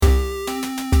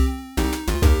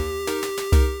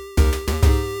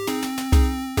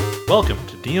Welcome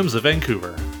to DMs of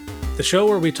Vancouver, the show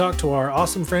where we talk to our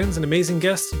awesome friends and amazing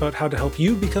guests about how to help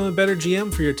you become a better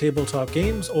GM for your tabletop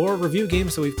games or review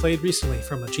games that we've played recently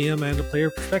from a GM and a player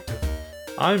perspective.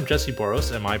 I'm Jesse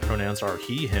Boros, and my pronouns are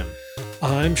he, him.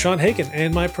 I'm Sean Hagen,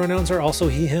 and my pronouns are also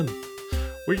he, him.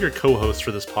 We're your co-hosts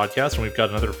for this podcast, and we've got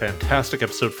another fantastic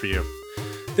episode for you.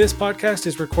 This podcast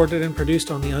is recorded and produced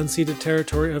on the unceded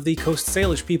territory of the Coast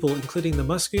Salish people, including the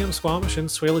Musqueam, Squamish, and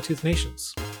Tsleil-Waututh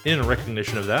nations. In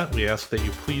recognition of that, we ask that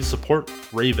you please support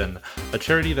Raven, a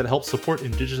charity that helps support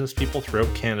Indigenous people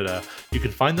throughout Canada. You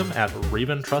can find them at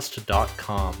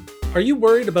raventrust.com. Are you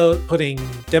worried about putting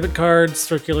debit cards,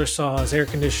 circular saws, air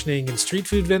conditioning, and street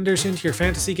food vendors into your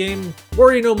fantasy game?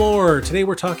 Worry no more! Today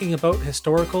we're talking about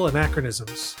historical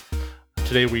anachronisms.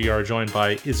 Today we are joined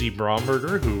by Izzy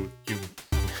Bromberger, who you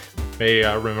may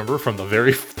remember from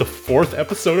the fourth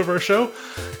episode of our show.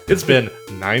 It's been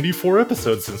 94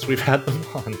 episodes since we've had them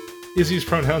on. Izzy's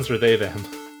pronouns are they, them.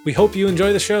 We hope you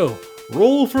enjoy the show.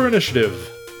 Roll for initiative.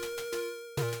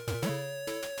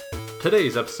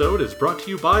 Today's episode is brought to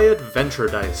you by Adventure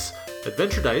Dice.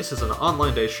 Adventure Dice is an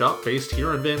online dice shop based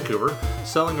here in Vancouver,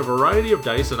 selling a variety of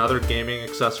dice and other gaming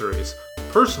accessories.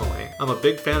 Personally, I'm a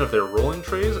big fan of their rolling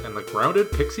trays and the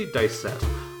grounded Pixie dice set.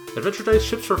 Adventure Dice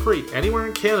ships for free anywhere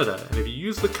in Canada, and if you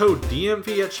use the code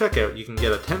DMV at checkout, you can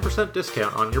get a 10%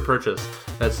 discount on your purchase.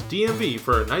 That's DMV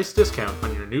for a nice discount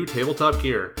on your new tabletop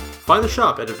gear. Find the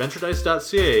shop at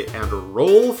adventuredice.ca and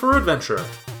roll for adventure!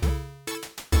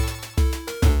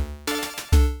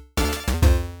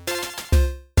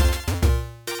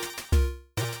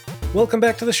 Welcome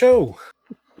back to the show.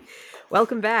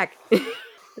 Welcome back.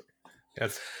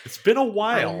 It's been a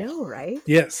while. I know, right?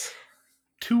 Yes.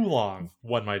 Too long,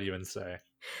 one might even say.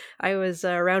 I was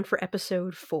around for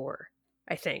episode 4,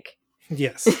 I think.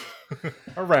 Yes.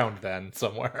 Around then,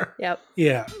 somewhere. Yep.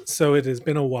 Yeah, so it has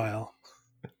been a while.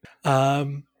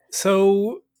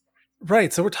 So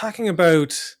we're talking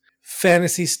about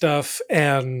fantasy stuff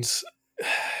and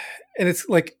it's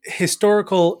like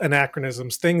historical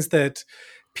anachronisms, things that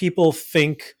people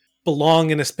think belong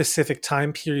in a specific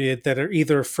time period that are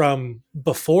either from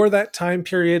before that time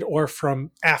period or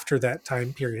from after that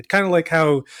time period. Kind of like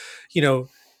how,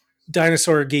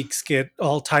 dinosaur geeks get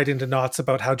all tied into knots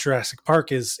about how Jurassic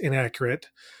Park is inaccurate.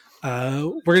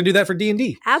 We're going to do that for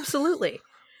D&D. Absolutely.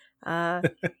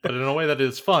 But in a way that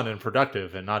is fun and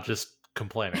productive and not just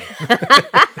complaining.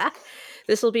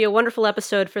 This will be a wonderful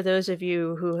episode for those of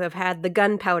you who have had the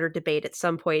gunpowder debate at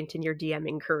some point in your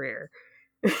DMing career.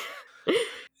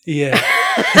 Yeah.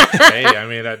 Hey, I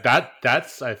mean,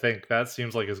 that's I think that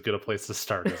seems like as good a place to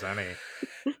start as any.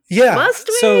 Yeah. Must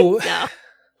we? So,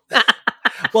 no.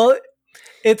 Well,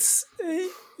 it's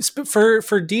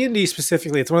for D&D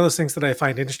specifically, it's one of those things that I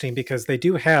find interesting because they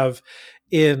do have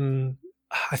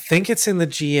I think it's in the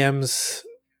GM's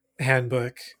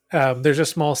handbook. There's a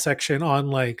small section on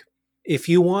like, if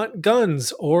you want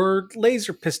guns or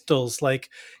laser pistols, like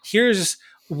here's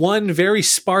one very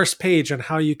sparse page on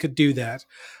how you could do that.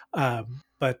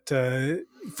 But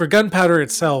for gunpowder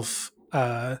itself,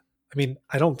 I mean,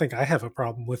 I don't think I have a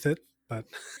problem with it, but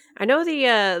I know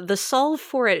the solve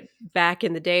for it back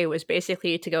in the day was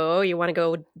basically to go, oh, you want to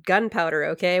go gunpowder,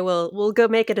 okay? Well, we'll go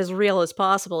make it as real as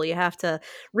possible. You have to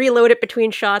reload it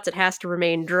between shots. It has to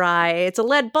remain dry. It's a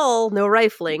lead ball, no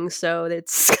rifling, so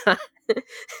it's...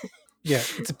 Yeah,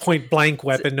 it's a point blank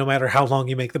weapon no matter how long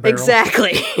you make the barrel.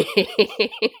 Exactly.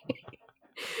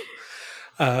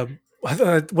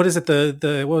 What is it?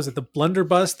 What was it? The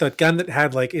blunderbuss, the gun that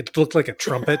had like it looked like a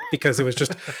trumpet because it was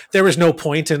just there was no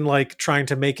point in like trying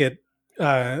to make it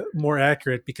more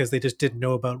accurate because they just didn't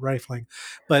know about rifling.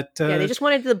 But yeah, they just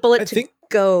wanted the bullet to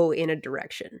go in a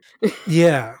direction.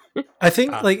 Yeah, I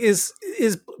think like is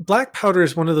black powder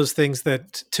is one of those things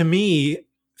that to me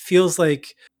feels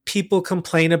like people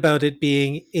complain about it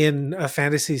being in a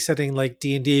fantasy setting like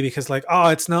D&D because like, oh,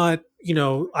 it's not,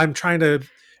 I'm trying to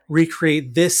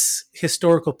recreate this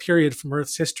historical period from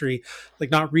Earth's history,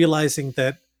 like not realizing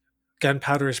that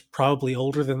gunpowder is probably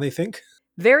older than they think.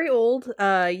 Very old,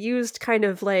 used kind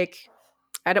of like,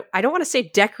 I don't want to say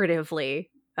decoratively,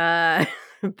 but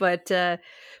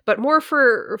more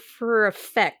for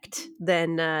effect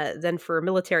than for a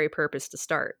military purpose to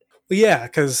start. Yeah,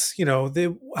 because,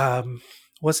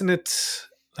 wasn't it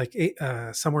like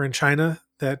somewhere in China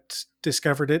that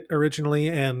discovered it originally?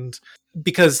 And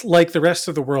because like the rest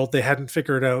of the world, they hadn't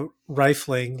figured out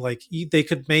rifling, like they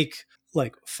could make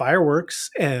like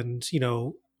fireworks and,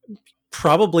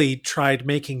 probably tried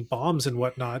making bombs and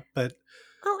whatnot. But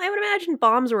well, I would imagine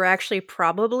bombs were actually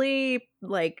probably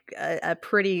like a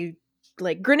pretty,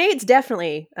 like grenades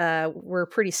definitely were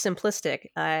pretty simplistic.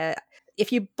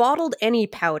 if you bottled any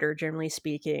powder, generally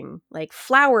speaking, like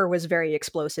flour was very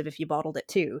explosive if you bottled it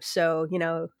too. So,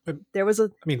 there was a.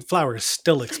 I mean, flour is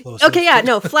still explosive. Okay, yeah,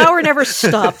 no, flour never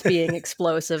stopped being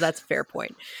explosive. That's a fair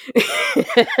point.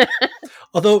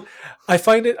 Although I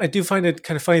do find it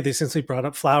kind of funny that since we brought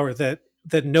up flour, that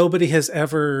nobody has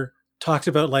ever talked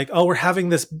about like, oh, we're having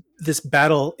this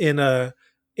battle in a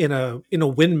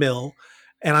windmill,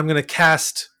 and I'm going to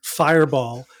cast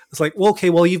fireball. It's like, well, okay,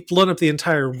 well, you've blown up the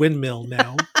entire windmill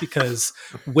now because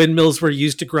windmills were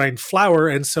used to grind flour,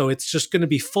 and so it's just going to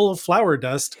be full of flour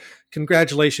dust.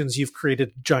 Congratulations, you've created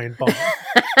a giant bomb.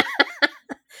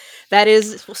 That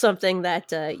is something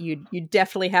that you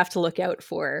definitely have to look out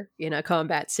for in a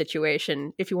combat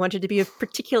situation if you wanted to be a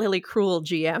particularly cruel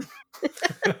GM.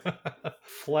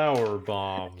 Flower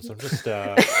bombs. I'm just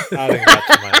adding that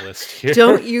to my list here.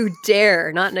 Don't you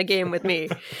dare! Not in a game with me.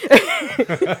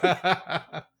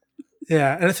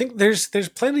 Yeah, and I think there's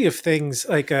plenty of things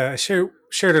like I shared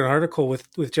an article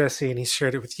with Jesse, and he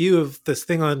shared it with you of this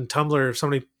thing on Tumblr of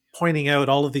somebody pointing out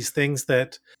all of these things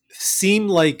that seem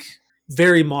like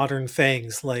very modern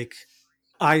things, like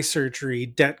eye surgery,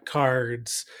 debt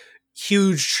cards,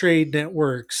 huge trade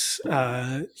networks,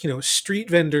 street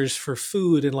vendors for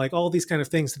food, and like all these kind of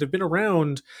things that have been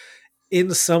around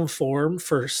in some form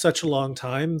for such a long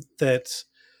time that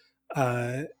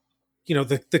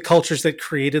the cultures that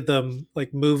created them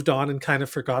like moved on and kind of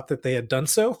forgot that they had done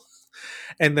so.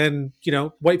 And then,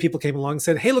 white people came along and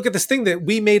said, hey, look at this thing that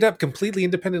we made up completely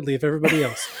independently of everybody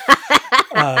else.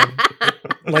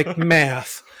 Like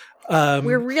math.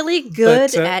 We're really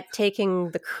good at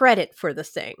taking the credit for the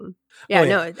thing. Yeah,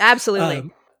 no,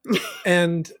 absolutely.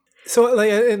 And so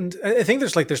and I think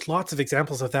there's lots of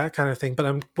examples of that kind of thing,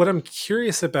 but what I'm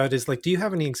curious about is like, do you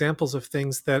have any examples of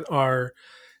things that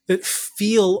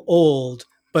feel old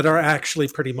but are actually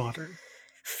pretty modern?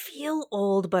 Feel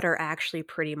old but are actually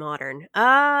pretty modern.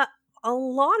 A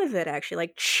lot of it actually.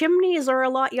 Like chimneys are a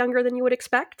lot younger than you would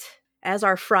expect, as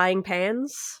are frying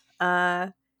pans.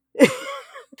 On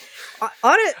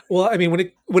it. Well, I mean,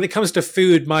 when it comes to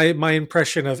food, my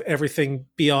impression of everything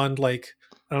beyond like,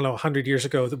 I don't know, 100 years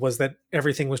ago was that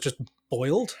everything was just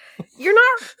boiled. You're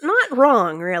not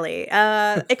wrong, really.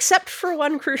 Except for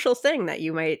one crucial thing that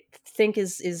you might think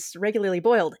is regularly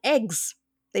boiled: eggs.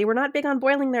 They were not big on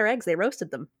boiling their eggs. They roasted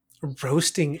them.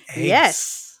 Roasting eggs?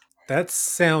 Yes. That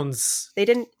sounds... They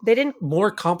didn't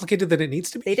more complicated than it needs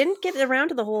to be? They didn't get around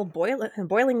to the whole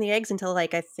boiling the eggs until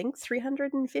like, I think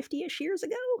 350-ish years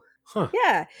ago. Huh.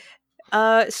 Yeah.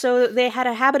 So they had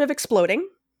a habit of exploding,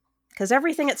 because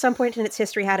everything at some point in its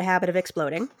history had a habit of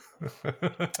exploding.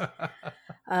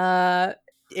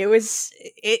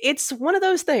 It's one of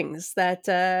those things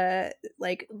that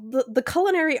like the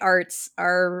culinary arts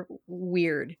are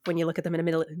weird when you look at them in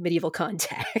a medieval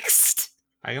context.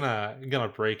 I'm gonna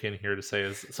break in here to say,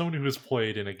 as someone who has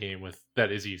played in a game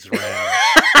that is used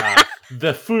RAM,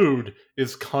 the food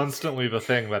is constantly the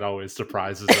thing that always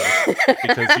surprises us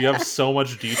because you have so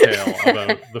much detail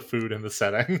about the food in the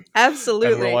setting.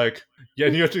 Absolutely. And we're like, yeah,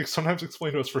 and you have to sometimes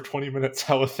explain to us for 20 minutes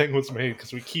how a thing was made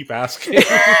because we keep asking.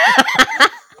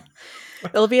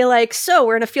 They'll be like, so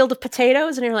we're in a field of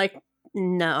potatoes, and you're like,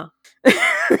 no.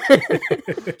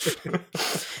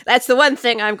 That's the one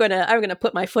thing I'm gonna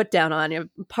put my foot down on.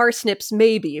 Parsnips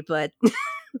maybe, but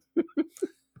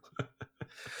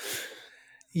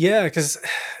yeah, because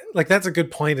like that's a good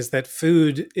point, is that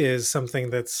food is something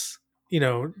that's,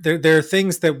 there are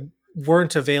things that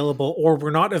weren't available or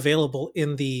were not available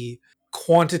in the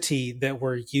quantity that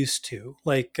we're used to.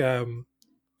 Like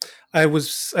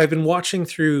I've been watching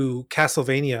through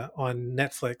Castlevania on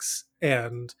Netflix,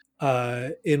 and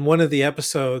in one of the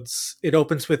episodes, it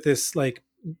opens with this like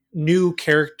new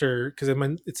character, because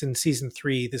it's in season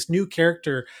 3, this new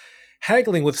character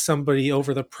haggling with somebody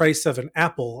over the price of an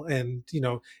apple, and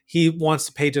he wants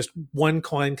to pay just 1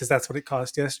 coin because that's what it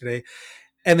cost yesterday.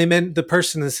 And the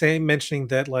person is mentioning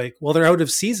that like, well, they're out of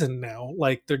season now,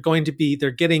 like they're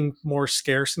getting more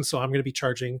scarce, and so I'm going to be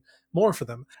charging more for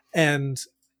them. And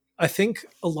I think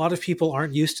a lot of people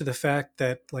aren't used to the fact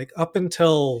that like up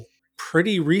until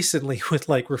pretty recently with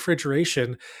like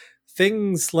refrigeration,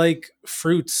 things like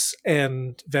fruits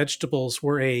and vegetables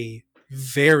were a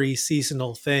very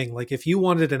seasonal thing. Like if you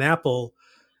wanted an apple,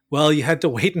 well, you had to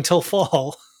wait until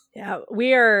fall. Yeah,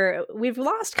 we've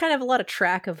lost kind of a lot of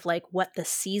track of like what the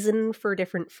season for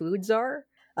different foods are.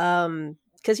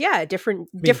 Because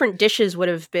different dishes would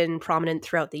have been prominent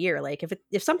throughout the year. Like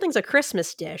if something's a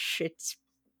Christmas dish, it's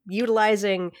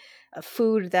utilizing a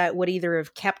food that would either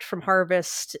have kept from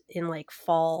harvest in like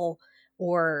fall,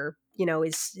 or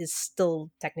is still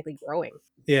technically growing.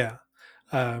 Yeah.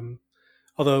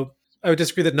 Although I would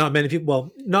disagree that not many people.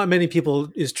 Well, not many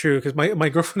people is true because my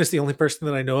girlfriend is the only person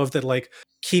that I know of that like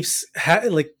keeps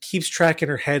track in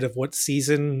her head of what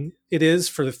season it is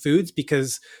for the foods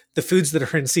because the foods that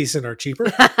are in season are cheaper.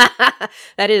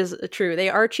 That is true. They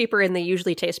are cheaper and they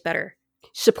usually taste better.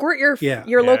 Support your Yeah.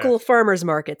 local farmers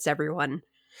markets, everyone.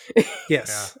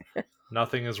 Yes. Yeah.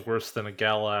 Nothing is worse than a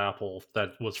gala apple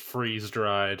that was freeze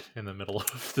dried in the middle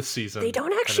of the season. They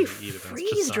don't and actually then you eat it and it's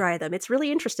freeze just dry them. It's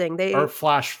really interesting. They or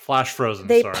flash frozen.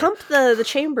 they sorry. pump the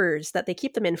chambers that they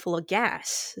keep them in full of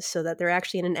gas so that they're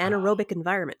actually in an anaerobic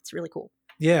environment. It's really cool.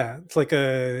 Yeah. It's like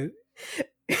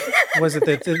was it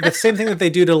the same thing that they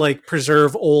do to like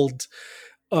preserve old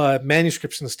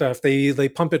manuscripts and stuff? They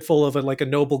pump it full of like a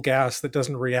noble gas that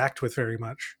doesn't react with very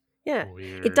much. Yeah.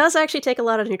 Weird. It does actually take a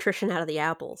lot of nutrition out of the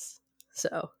apples.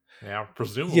 So Yeah,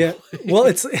 presumably. Yeah, well,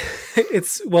 it's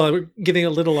we're getting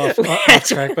a little off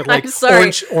track, but like I'm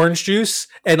sorry. orange juice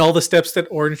and all the steps that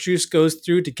orange juice goes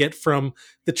through to get from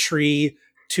the tree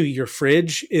to your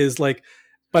fridge is like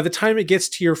by the time it gets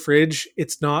to your fridge,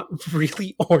 it's not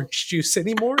really orange juice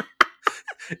anymore.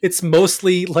 It's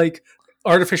mostly like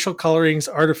artificial colorings,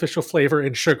 artificial flavor,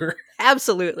 and sugar.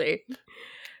 Absolutely.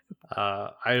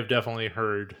 I have definitely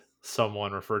heard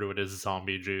someone refer to it as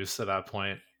zombie juice at that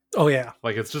point. Oh yeah,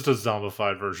 Like it's just a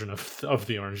zombified version of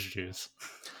the orange juice.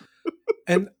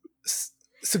 and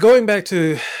so going back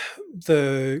to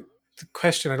the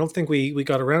question, I don't think we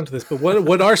got around to this, but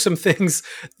what are some things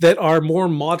that are more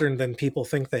modern than people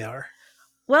think they are?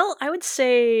 Well, I would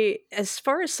say, as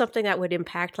far as something that would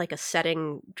impact like a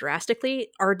setting drastically,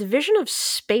 our division of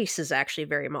space is actually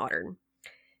very modern.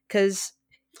 Because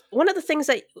one of the things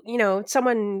that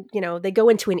someone they go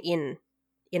into an inn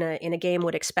in a game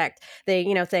would expect, they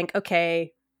think,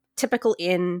 okay, typical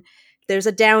inn. There's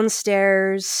a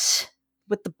downstairs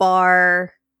with the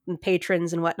bar and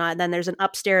patrons and whatnot. And then there's an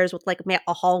upstairs with like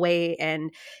a hallway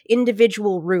and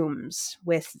individual rooms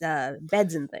with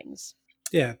beds and things.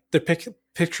 Yeah, they're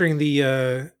picturing the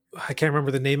I can't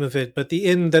remember the name of it, but the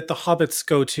inn that the hobbits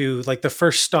go to, like the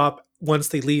first stop once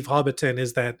they leave Hobbiton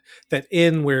is that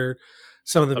inn where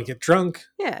some of them get drunk.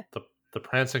 Yeah. The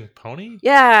Prancing Pony?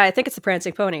 Yeah, I think it's the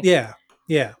Prancing Pony. Yeah.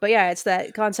 Yeah. But yeah, it's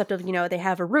that concept of, they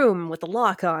have a room with a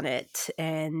lock on it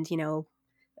and,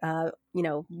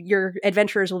 your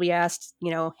adventurers will be asked,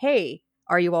 hey,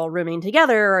 are you all rooming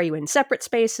together? Are you in separate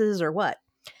spaces or what?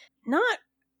 Not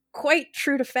quite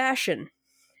true to fashion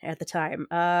at the time.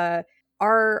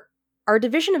 Our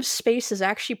division of space is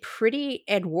actually pretty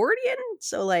Edwardian,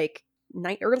 so like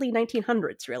early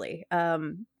 1900s, really.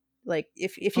 Like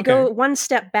if you go one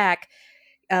step back,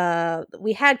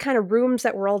 we had kind of rooms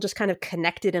that were all just kind of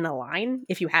connected in a line.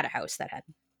 If you had a house that had,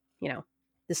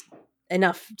 this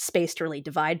enough space to really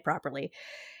divide properly.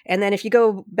 And then if you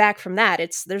go back from that,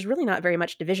 there's really not very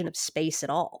much division of space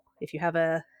at all. If you have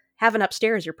an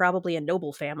upstairs, you're probably a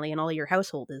noble family, and all your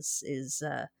household is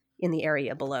in the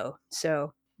area below.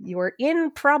 So your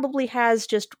inn probably has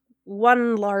just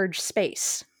one large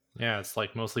space. Yeah, it's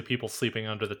like mostly people sleeping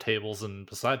under the tables and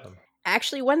beside them.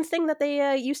 Actually, one thing that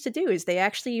they used to do is they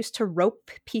actually used to rope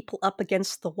people up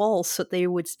against the walls so they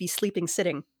would be sleeping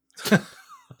sitting.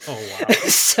 Oh, wow.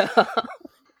 So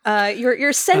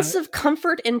your sense of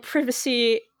comfort and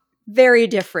privacy, very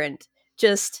different.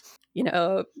 Just,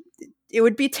 it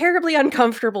would be terribly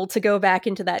uncomfortable to go back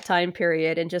into that time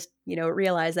period and just,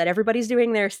 realize that everybody's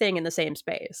doing their thing in the same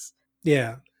space.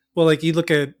 Yeah. Well, like you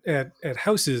look at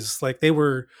houses, like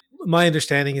my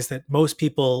understanding is that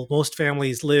most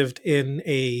families lived in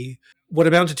what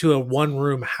amounted to a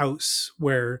one-room house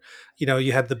where,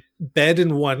 you had the bed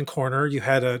in one corner, you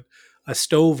had a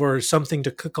stove or something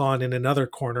to cook on in another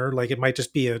corner. Like it might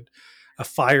just be a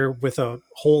fire with a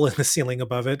hole in the ceiling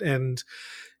above it. And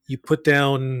you put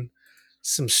down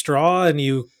some straw and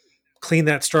you clean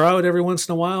that straw out every once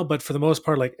in a while. But for the most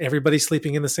part, like everybody's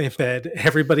sleeping in the same bed.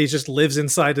 Everybody just lives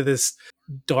inside of this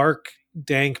dark,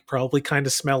 dank, probably kind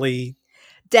of smelly.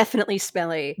 Definitely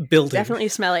smelly. Building. Definitely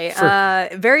smelly.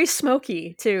 Very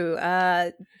smoky too.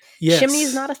 Yes.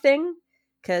 Chimney's not a thing.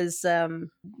 Because,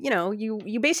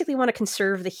 you basically want to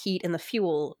conserve the heat and the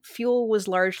fuel. Fuel was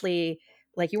largely,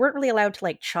 like, you weren't really allowed to,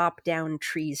 like, chop down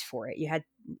trees for it. You had,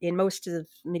 in most of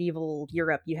medieval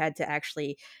Europe, you had to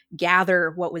actually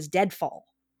gather what was deadfall,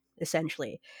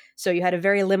 essentially. So you had a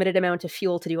very limited amount of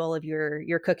fuel to do all of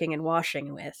your cooking and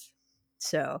washing with.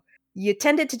 So you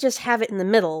tended to just have it in the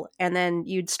middle, and then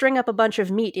you'd string up a bunch of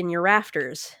meat in your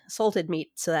rafters, salted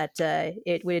meat, so that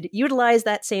it would utilize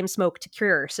that same smoke to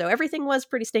cure. So everything was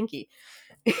pretty stinky.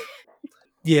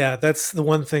 Yeah, that's the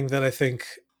one thing that I think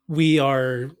we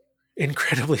are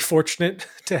incredibly fortunate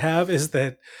to have is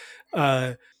that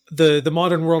the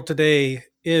modern world today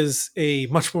is a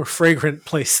much more fragrant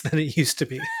place than it used to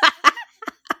be.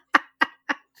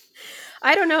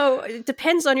 I don't know. It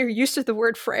depends on your use of the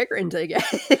word fragrant, I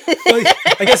guess. Well,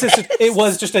 I guess it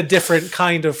was just a different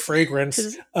kind of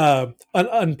fragrance, an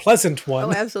unpleasant one.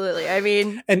 Oh, absolutely. I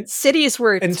mean, And cities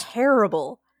were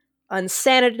terrible,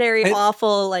 unsanitary,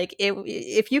 awful. Like,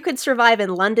 if you could survive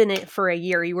in London for a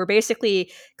year, you were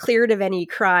basically cleared of any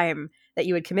crime that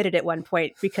you had committed at one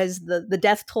point, because the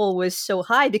death toll was so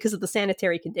high because of the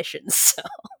sanitary conditions. So.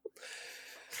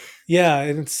 Yeah,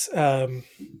 and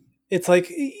it's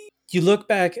like, you look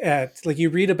back at, like, you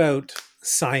read about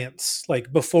science,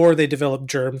 like before they developed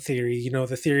germ theory, you know,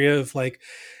 the theory of like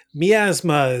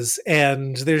miasmas,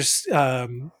 and there's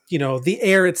you know, the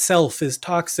air itself is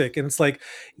toxic, and it's like,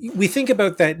 we think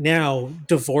about that now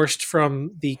divorced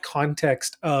from the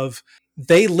context of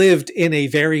they lived in a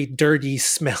very dirty,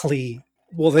 smelly,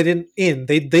 well, they didn't in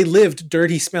they lived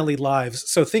dirty, smelly lives.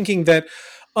 So thinking that,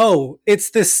 oh,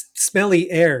 it's this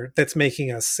smelly air that's making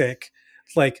us sick,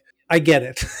 like, I get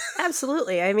it.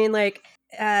 Absolutely. I mean, like,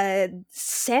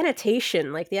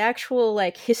 sanitation, like the actual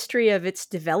like history of its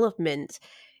development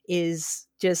is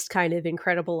just kind of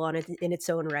incredible on it in its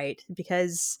own right,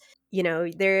 because, you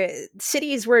know, their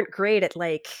cities weren't great at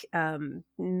like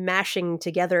mashing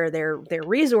together their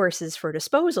resources for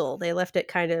disposal. They left it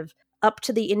kind of up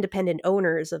to the independent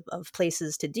owners of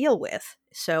places to deal with.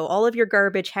 So all of your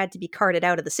garbage had to be carted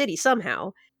out of the city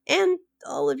somehow, and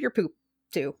all of your poop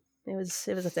too. It was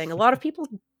a thing. A lot of people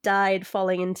died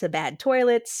falling into bad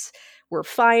toilets, were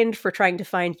fined for trying to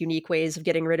find unique ways of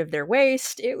getting rid of their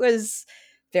waste. It was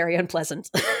very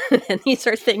unpleasant. And these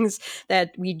are things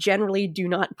that we generally do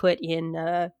not put in,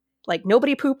 like,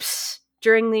 nobody poops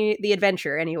during the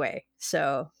adventure anyway.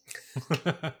 So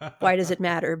why does it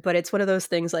matter? But it's one of those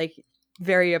things, like,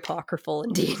 very apocryphal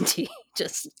in D&D,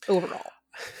 just overall.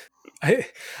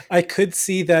 I could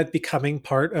see that becoming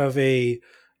part of a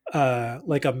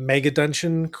like a mega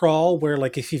dungeon crawl, where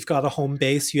like if you've got a home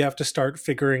base, you have to start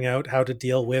figuring out how to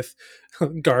deal with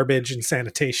garbage and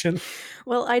sanitation.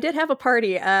 Well, I did have a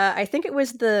party. I think it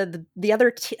was the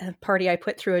other party I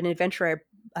put through an adventure.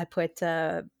 I put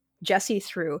Jesse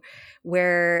through,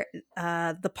 where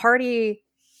the party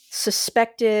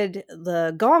suspected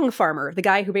the gong farmer, the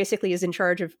guy who basically is in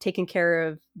charge of taking care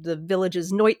of the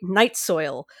village's night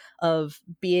soil, of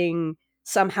being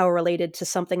somehow related to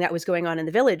something that was going on in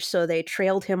the village. So they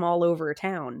trailed him all over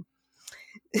town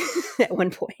at one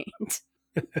point.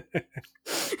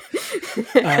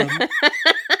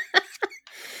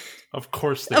 Of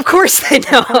course they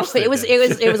know.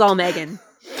 It was all Megan.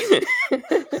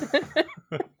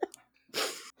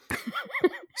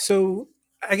 So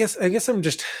I guess I'm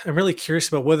really curious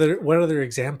about what other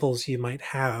examples you might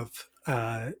have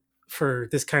for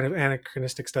this kind of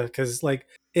anachronistic stuff, because like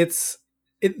this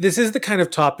is the kind of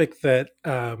topic that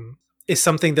is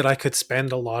something that I could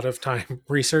spend a lot of time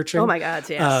researching. Oh my God,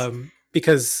 yes.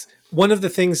 Because one of the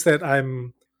things that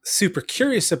I'm super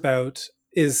curious about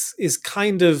is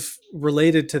kind of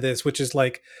related to this, which is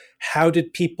like, how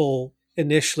did people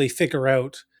initially figure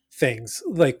out things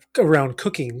like around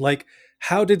cooking? Like,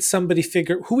 how did somebody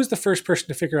who was the first person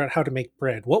to figure out how to make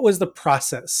bread? What was the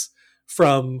process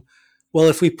from, well,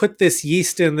 if we put this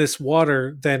yeast in this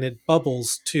water, then it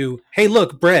bubbles, to, hey,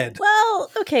 look, bread?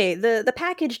 Well, okay, the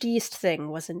packaged yeast thing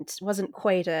wasn't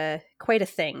quite a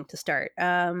thing to start.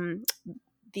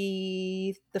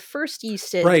 The first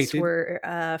yeasts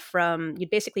were from,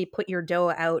 you'd basically put your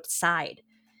dough outside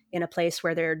in a place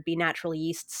where there'd be natural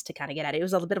yeasts to kind of get at it. It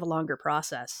was a little bit of a longer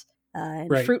process. And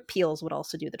fruit peels would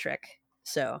also do the trick.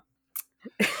 So,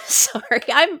 sorry,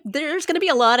 there's going to be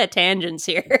a lot of tangents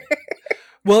here.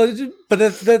 Well, but I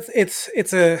feel like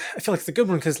it's a good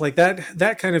one, because like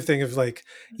that kind of thing of like,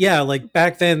 yeah, like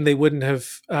back then they wouldn't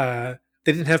have they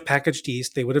didn't have packaged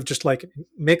yeast. They would have just like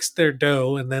mixed their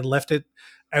dough and then left it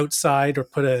outside, or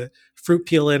put a fruit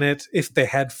peel in it if they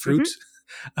had fruit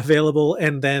available,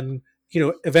 and then, you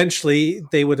know, eventually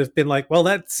they would have been like, well,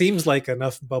 that seems like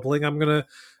enough bubbling, I'm gonna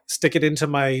stick it into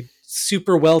my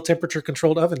super well temperature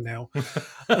controlled oven now.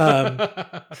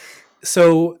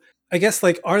 So I guess,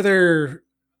 like, are there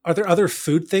other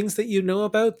food things that you know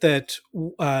about that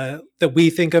that we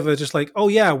think of as just like, oh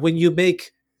yeah, when you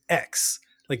make X,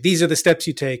 like these are the steps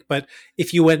you take, but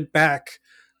if you went back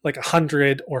like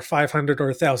 100 or 500 or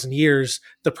 1,000 years,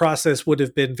 the process would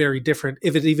have been very different,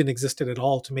 if it even existed at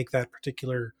all, to make that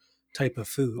particular type of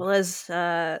food? Well,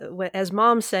 as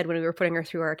Mom said when we were putting her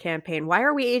through our campaign, why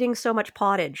are we eating so much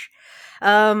pottage?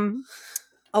 A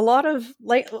lot of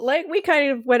like we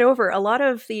kind of went over, a lot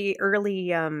of the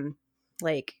early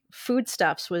like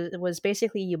foodstuffs was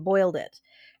basically you boiled it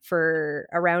for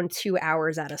around 2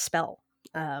 hours at a spell,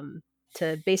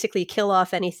 to basically kill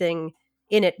off anything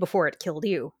in it before it killed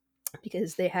you,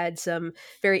 because they had some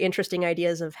very interesting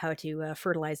ideas of how to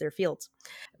fertilize their fields.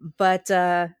 But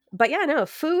yeah, no,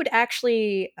 food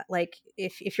actually, like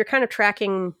if you're kind of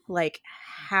tracking like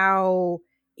how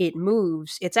it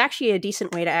moves, it's actually a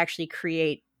decent way to actually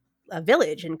create a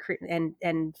village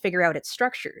and figure out its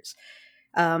structures,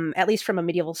 at least from a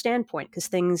medieval standpoint, because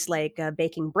things like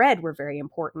baking bread were very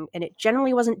important, and it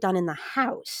generally wasn't done in the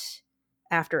house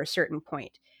after a certain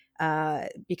point,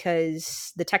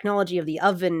 because the technology of the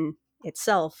oven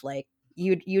itself, like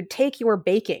you'd take your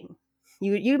baking.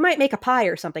 You might make a pie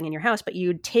or something in your house, but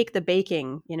you'd take the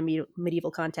baking in a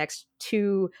medieval context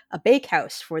to a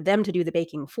bakehouse for them to do the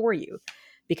baking for you,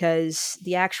 because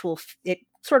the actual it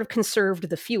sort of conserved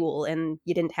the fuel, and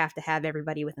you didn't have to have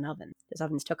everybody with an oven, because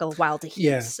ovens took a while to heat.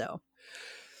 Yeah. So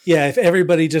Yeah, if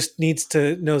everybody just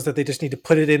knows that they just need to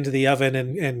put it into the oven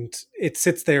and it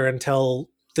sits there until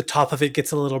the top of it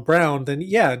gets a little brown, then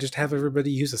yeah, just have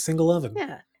everybody use a single oven.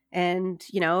 yeah, and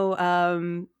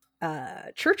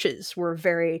churches were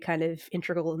very kind of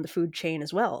integral in the food chain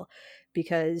as well,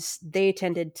 because they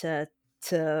tended to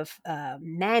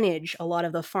manage a lot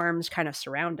of the farms kind of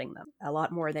surrounding them a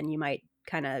lot more than you might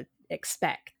kind of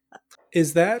expect.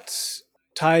 Is that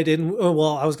tied in?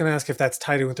 Well, I was going to ask if that's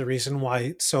tied in with the reason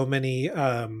why so many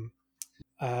I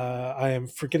am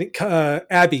forgetting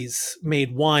abbeys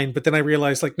made wine, but then I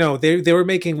realized like no, they were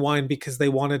making wine because they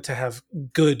wanted to have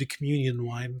good communion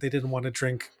wine. They didn't want to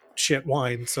drink shit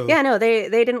wine. So yeah, no, they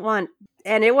didn't want,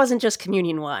 and it wasn't just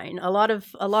communion wine. A lot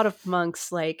of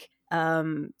monks, like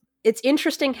it's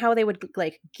interesting how they would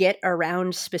like get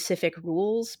around specific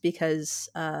rules, because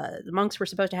the monks were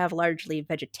supposed to have a largely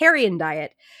vegetarian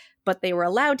diet, but they were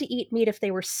allowed to eat meat if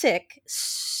they were sick.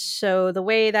 So the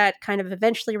way that kind of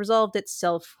eventually resolved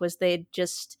itself was they'd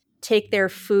just take their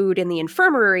food in the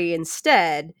infirmary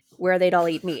instead, where they'd all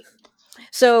eat meat.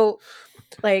 So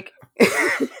like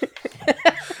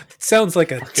sounds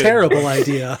like a terrible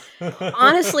idea.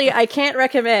 Honestly, I can't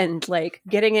recommend like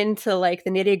getting into like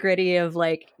the nitty-gritty of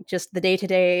like just the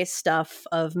day-to-day stuff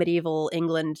of medieval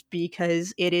England,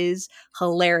 because it is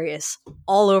hilarious.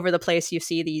 All over the place you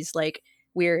see these like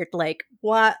weird like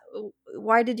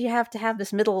why did you have to have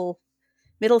this middle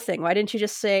thing? Why didn't you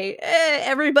just say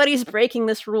everybody's breaking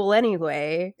this rule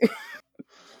anyway?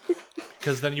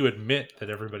 Because then you admit that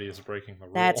everybody is breaking the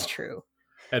rule. That's true.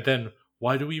 And then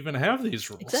why do we even have these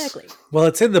rules? Exactly. Well,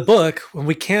 it's in the book. When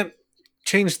we can't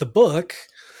change the book,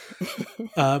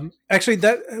 actually,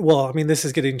 I mean, this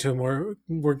is getting to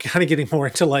we're kind of getting more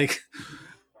into like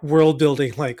world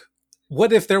building. Like,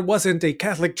 what if there wasn't a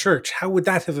Catholic Church? How would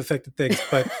that have affected things?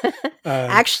 But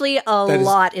actually, a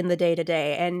lot in the day to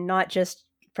day, and not just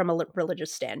from a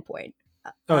religious standpoint.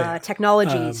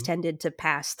 Technologies tended to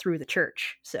pass through the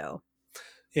church. So,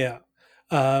 yeah.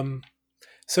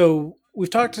 So we've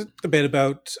talked a bit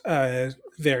about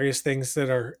various things that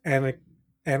are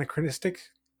anachronistic.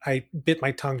 I bit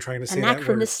my tongue trying to say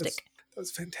anachronistic. That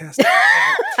was fantastic.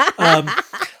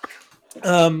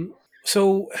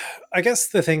 So I guess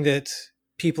the thing that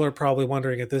people are probably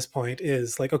wondering at this point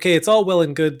is like, okay, it's all well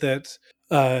and good that,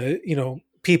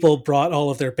 people brought all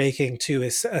of their baking to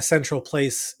a central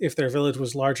place if their village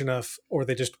was large enough, or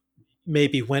they just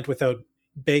maybe went without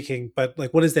baking. But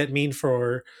like, what does that mean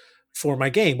for my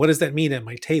game? What does that mean at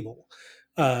my table?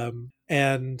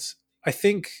 And I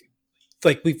think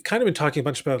like we've kind of been talking a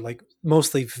bunch about like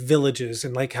mostly villages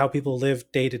and like how people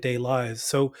live day-to-day lives.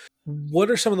 So what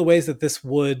are some of the ways that this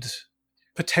would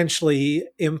potentially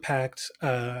impact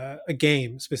a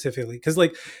game specifically? Because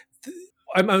like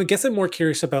I guess I'm more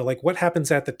curious about like what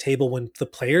happens at the table when the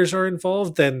players are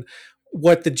involved than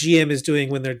what the GM is doing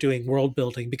when they're doing world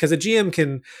building, because a GM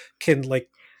can like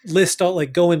list all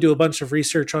like go and do a bunch of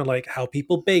research on like how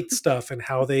people baked stuff and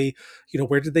how they,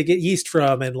 where did they get yeast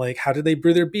from and like how did they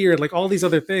brew their beer and like all these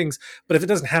other things. But if it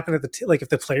doesn't happen at like if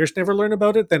the players never learn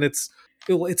about it, then it's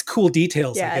cool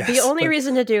details. Yeah, I guess. The only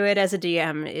reason to do it as a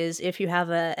DM is if you have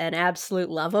an absolute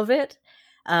love of it.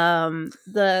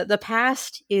 The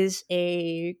past is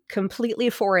a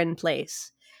completely foreign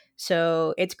place,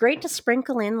 so it's great to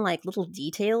sprinkle in like little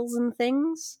details and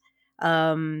things,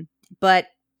 but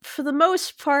for the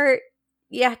most part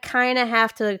you kind of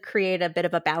have to create a bit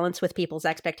of a balance with people's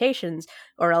expectations,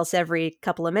 or else every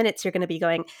couple of minutes you're going to be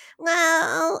going,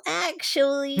 well,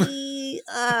 actually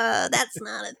that's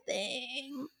not a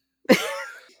thing.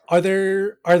 Are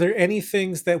there any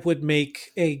things that would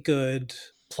make a good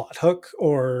plot hook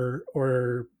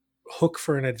or hook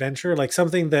for an adventure, like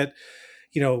something that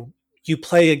you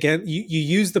play again, you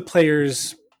use the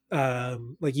players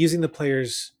like using the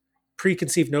players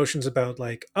preconceived notions about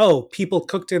like, oh, people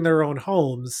cooked in their own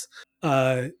homes.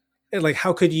 And like,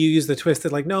 how could you use the twist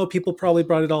that like, no, people probably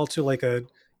brought it all to like a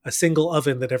single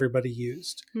oven that everybody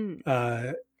used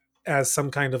as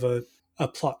some kind of a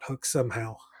plot hook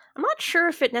somehow. I'm not sure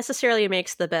if it necessarily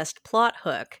makes the best plot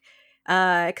hook,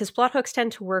 because plot hooks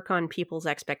tend to work on people's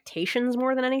expectations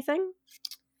more than anything.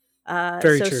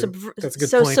 Very true. That's a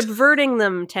good point. Subverting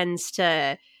them tends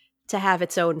to have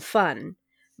its own fun,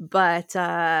 but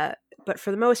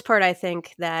for the most part, I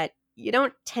think that you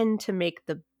don't tend to make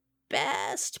the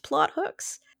best plot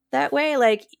hooks that way.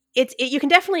 Like you can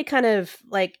definitely kind of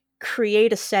like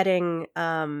create a setting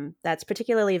that's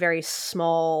particularly very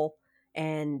small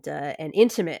and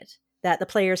intimate, that the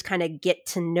players kind of get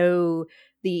to know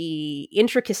the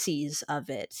intricacies of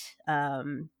it.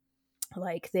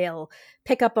 Like they'll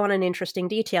pick up on an interesting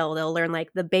detail. They'll learn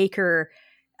like the baker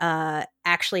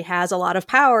actually has a lot of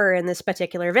power in this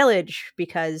particular village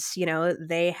because, you know,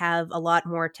 they have a lot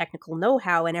more technical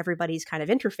know-how and everybody's kind of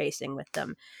interfacing with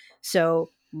them. So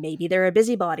maybe they're a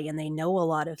busybody and they know a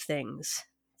lot of things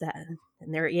and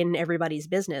they're in everybody's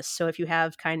business. So if you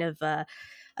have kind of a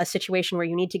situation where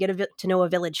you need to get to know a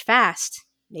village fast,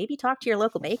 maybe talk to your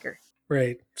local baker.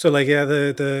 Right. So like, yeah,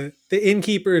 the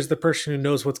innkeeper is the person who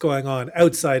knows what's going on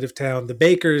outside of town. The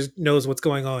baker knows what's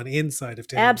going on inside of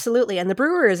town. Absolutely. And the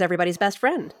brewer is everybody's best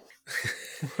friend.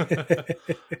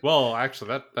 Well,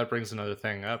 actually, that brings another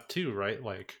thing up too, right?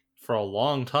 Like for a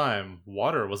long time,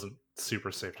 water wasn't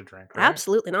super safe to drink, right?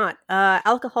 Absolutely not.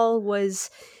 Alcohol was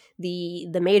the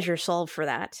major solve for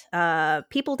that.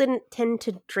 People didn't tend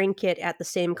to drink it at the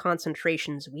same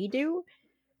concentrations we do.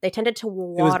 They tended to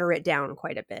water it down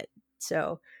quite a bit.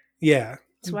 So yeah,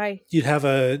 that's why you'd have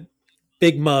a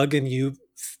big mug and you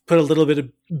put a little bit of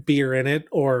beer in it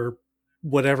or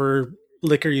whatever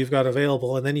liquor you've got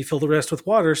available, and then you fill the rest with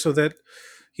water so that,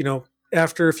 you know,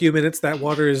 after a few minutes that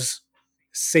water is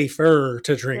safer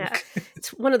to drink. Yeah. It's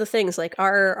one of the things, like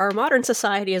our modern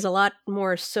society is a lot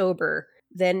more sober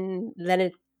than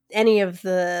any of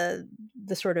the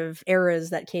sort of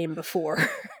eras that came before.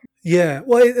 Yeah,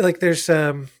 well, like there's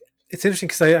it's interesting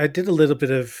because I did a little bit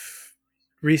of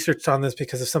research on this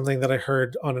because of something that I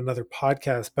heard on another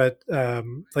podcast, but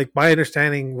like my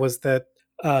understanding was that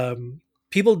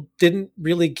people didn't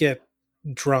really get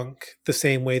drunk the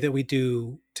same way that we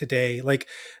do today. Like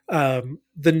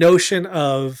the notion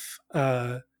of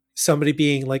somebody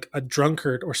being like a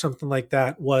drunkard or something like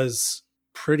that was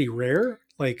pretty rare.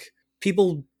 Like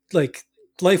people, like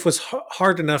life was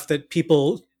hard enough that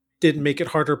people didn't make it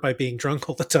harder by being drunk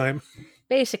all the time.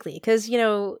 Basically, because, you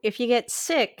know, if you get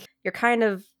sick, you're kind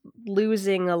of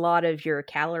losing a lot of your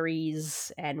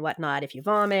calories and whatnot. If you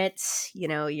vomit, you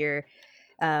know, you're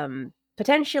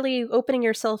potentially opening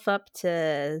yourself up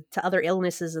to other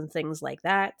illnesses and things like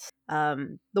that.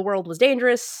 The world was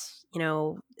dangerous. You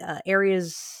know,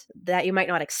 areas that you might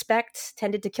not expect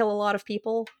tended to kill a lot of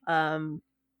people.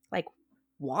 Like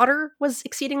water was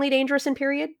exceedingly dangerous in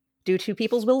period. Due to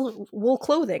people's wool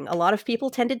clothing, a lot of people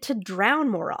tended to drown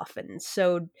more often.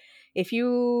 So if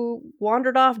you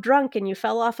wandered off drunk and you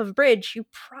fell off of a bridge, you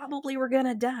probably were going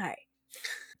to die.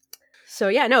 So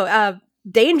yeah, no,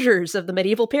 dangers of the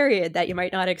medieval period that you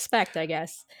might not expect, I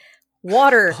guess.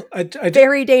 Water,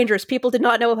 very dangerous. People did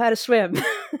not know how to swim.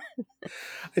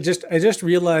 I just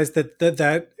realized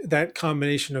that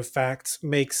combination of facts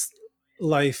makes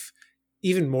life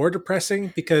even more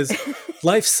depressing because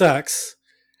life sucks.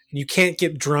 You can't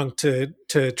get drunk to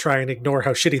try and ignore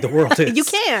how shitty the world is. You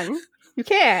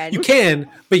can,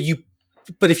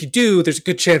 but if you do, there's a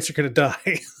good chance you're going to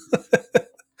die.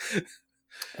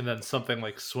 And then something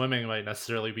like swimming might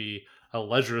necessarily be a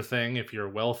leisure thing if you're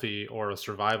wealthy, or a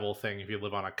survival thing if you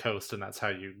live on a coast and that's how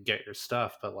you get your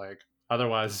stuff. But like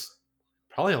otherwise,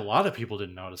 probably a lot of people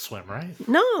didn't know how to swim, right?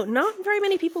 No, not very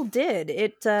many people did.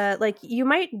 It like you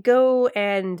might go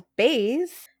and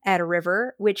bathe at a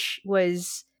river, which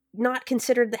was not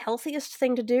considered the healthiest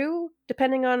thing to do,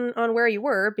 depending on where you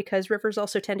were, because rivers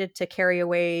also tended to carry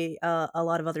away a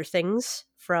lot of other things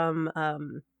from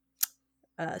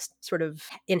sort of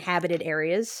inhabited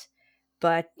areas.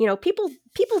 But, you know, people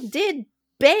did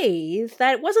bathe.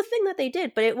 That was a thing that they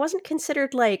did, but it wasn't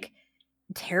considered like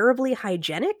terribly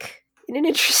hygienic in an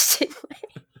interesting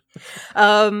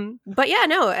way. But yeah,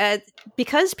 no,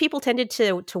 because people tended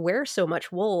to wear so much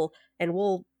wool, and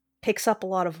wool picks up a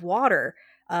lot of water.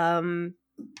 You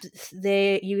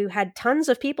had tons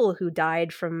of people who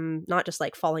died from not just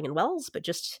like falling in wells, but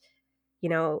just, you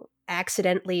know,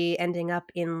 accidentally ending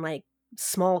up in like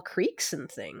small creeks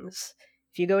and things.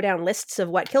 If you go down lists of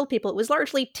what killed people, it was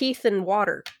largely teeth and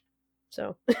water.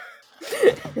 So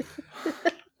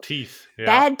teeth, yeah.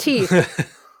 Bad teeth.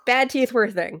 bad teeth were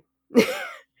a thing.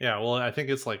 Yeah, well, I think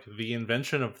it's like the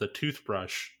invention of the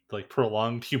toothbrush like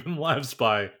prolonged human lives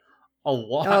by a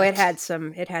lot. Oh, it had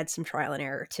some trial and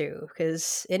error too,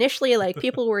 because initially, like,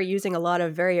 people were using a lot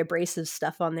of very abrasive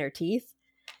stuff on their teeth,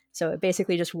 so it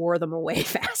basically just wore them away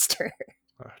faster.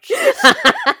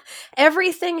 Oh,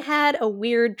 Everything had a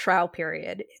weird trial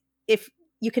period. If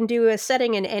you can do a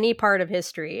setting in any part of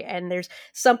history, and there's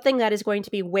something that is going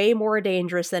to be way more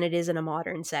dangerous than it is in a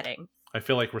modern setting. I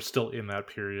feel like we're still in that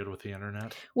period with the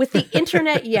internet. With the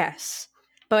internet, yes.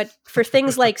 But for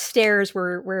things like stairs,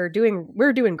 we're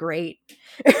doing great.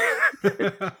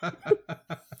 I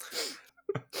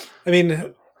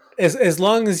mean, as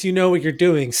long as you know what you're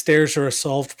doing, stairs are a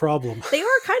solved problem. They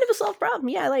are kind of a solved problem.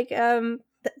 Yeah, like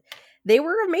they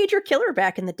were a major killer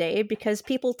back in the day because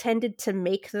people tended to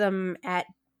make them at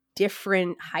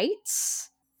different heights.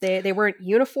 They weren't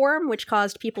uniform, which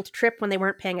caused people to trip when they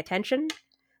weren't paying attention.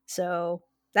 So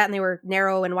that, and they were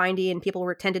narrow and windy, and people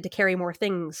were tended to carry more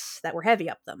things that were heavy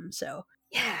up them. So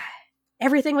yeah,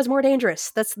 everything was more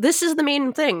dangerous. This is the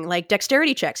main thing. Like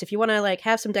dexterity checks. If you want to like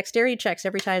have some dexterity checks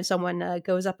every time someone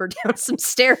goes up or down some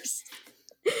stairs,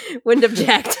 wouldn't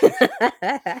object.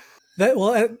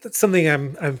 That's something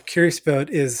I'm curious about.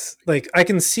 Is like I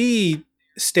can see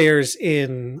stairs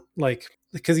in like,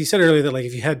 because you said earlier that like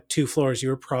if you had 2 floors, you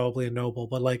were probably a noble,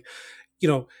 but like, you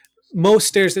know, most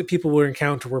stairs that people would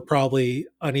encounter were probably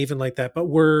uneven like that. But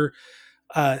were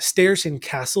stairs in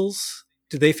castles,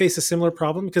 did they face a similar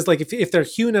problem? Because like if they're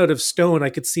hewn out of stone, I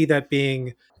could see that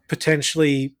being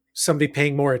potentially somebody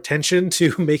paying more attention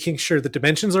to making sure the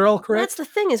dimensions are all correct. That's the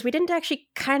thing, is we didn't actually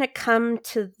kind of come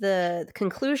to the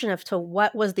conclusion of to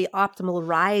what was the optimal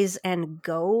rise and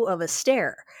go of a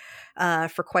stair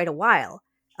for quite a while.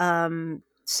 And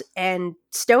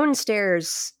stone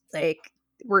stairs like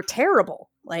were terrible.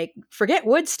 Like, forget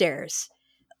wood stairs.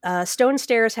 Stone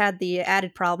stairs had the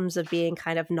added problems of being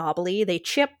kind of knobbly. They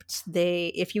chipped.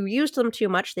 If you used them too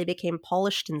much, they became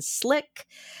polished and slick.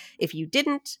 If you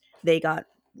didn't, they got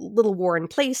little worn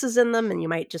places in them, and you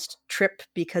might just trip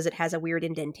because it has a weird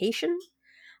indentation.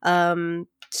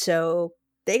 So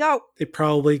they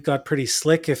probably got pretty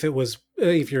slick if it was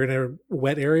if you're in a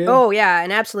wet area. Oh yeah,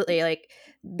 and absolutely. Like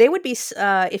they would be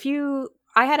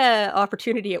I had an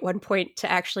opportunity at one point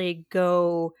to actually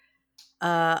go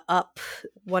up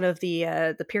one of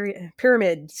the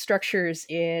pyramid structures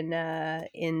in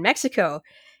Mexico,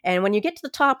 and when you get to the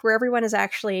top where everyone is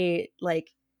actually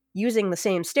like using the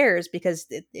same stairs because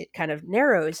it kind of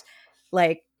narrows,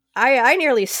 like I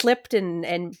nearly slipped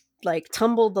and like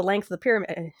tumbled the length of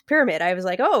the pyramid. I was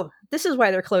like, oh, this is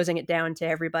why they're closing it down to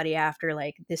everybody after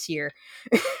like this year.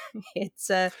 It's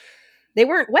they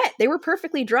weren't wet. They were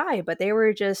perfectly dry, but they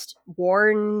were just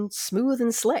worn smooth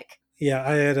and slick. Yeah,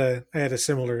 I had a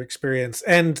similar experience.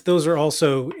 And those are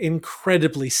also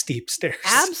incredibly steep stairs.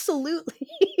 Absolutely.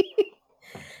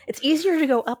 It's easier to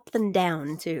go up than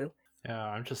down, too. Yeah,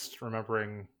 I'm just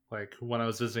remembering like when I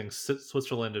was visiting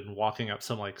Switzerland and walking up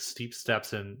some like steep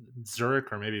steps in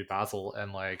Zurich or maybe Basel,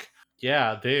 and like,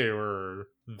 yeah, they were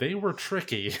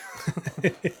tricky.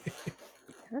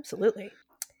 Absolutely.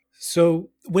 So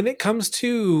when it comes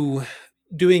to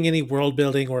doing any world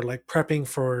building or like prepping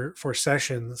for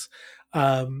sessions,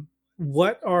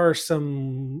 what are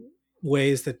some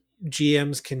ways that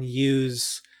GMs can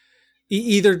use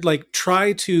either like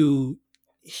try to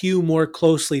hew more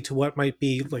closely to what might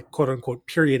be like quote unquote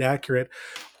period accurate,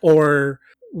 or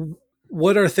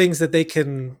what are things that they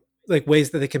can like ways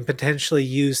that they can potentially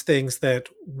use things that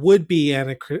would be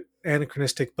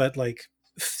anachronistic but like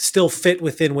still fit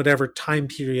within whatever time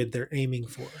period they're aiming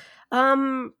for?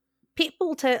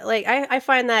 People to like I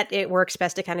find that it works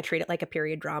best to kind of treat it like a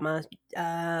period drama.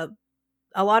 A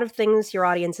lot of things your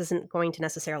audience isn't going to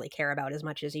necessarily care about as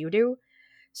much as you do,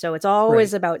 so it's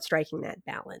always about striking that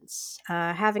balance.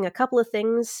 Having a couple of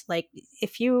things, like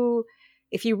if you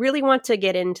really want to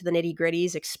get into the nitty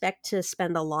gritties, expect to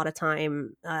spend a lot of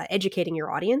time educating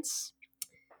your audience.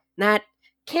 That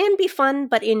can be fun,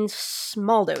 but in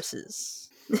small doses.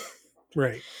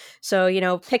 Right.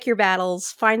 So, pick your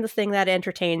battles, find the thing that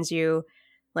entertains you.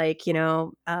 Like,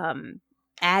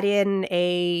 add in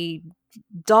a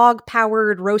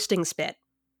dog-powered roasting spit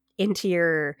into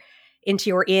your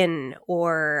inn,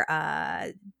 or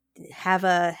have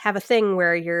a thing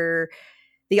where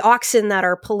the oxen that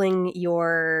are pulling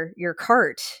your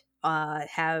cart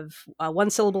have a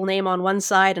 1-syllable name on one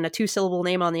side and a 2-syllable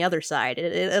name on the other side.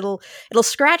 It'll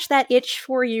scratch that itch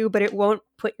for you, but it won't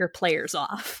put your players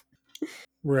off.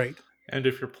 Right. And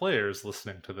if your player's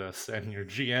listening to this and your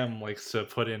GM likes to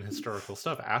put in historical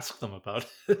stuff, ask them about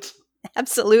it.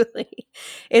 Absolutely.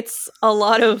 It's a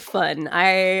lot of fun.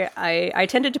 I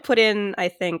tended to put in, I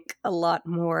think, a lot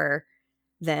more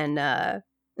than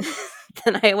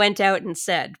than I went out and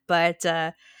said. But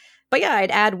yeah,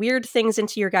 I'd add weird things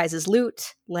into your guys'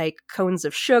 loot, like cones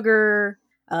of sugar,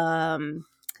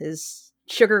 because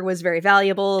sugar was very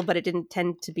valuable, but it didn't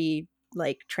tend to be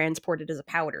like transported as a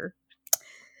powder.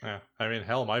 Yeah, I mean,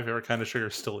 hell, my favorite kind of sugar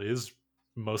still is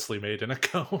mostly made in a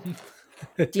cone.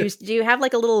 Do you have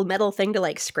like a little metal thing to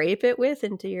like scrape it with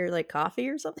into your like coffee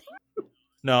or something?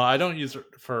 No, I don't use it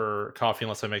for coffee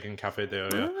unless I'm making cafe de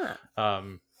olla. Ah.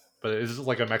 But it's just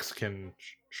like a Mexican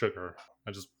sugar.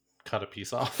 I just cut a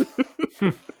piece off.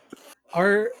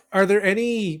 Are there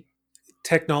any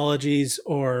technologies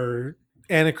or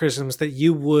anachronisms that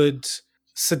you would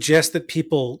suggest that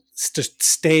people just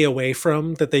stay away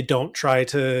from, that they don't try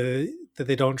to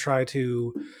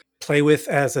play with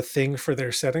as a thing for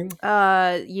their setting?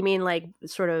 You mean like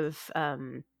sort of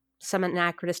some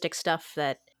anachronistic stuff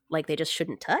that like they just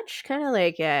shouldn't touch? Kind of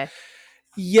like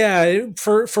Yeah,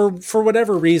 for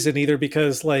whatever reason, either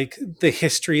because like the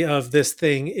history of this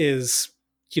thing is,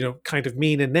 kind of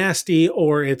mean and nasty,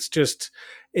 or it's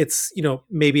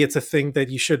maybe it's a thing that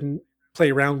you shouldn't play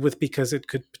around with because it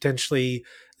could potentially,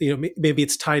 maybe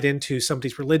it's tied into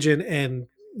somebody's religion, and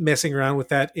messing around with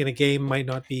that in a game might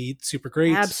not be super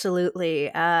great. absolutely.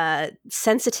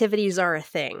 Sensitivities are a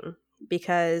thing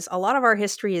because a lot of our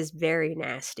history is very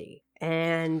nasty.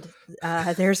 And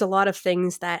there's a lot of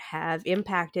things that have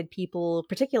impacted people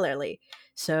particularly.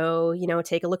 So,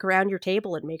 take a look around your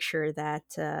table and make sure that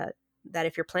that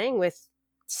if you're playing with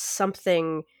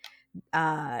something,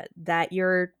 that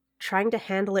you're trying to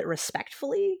handle it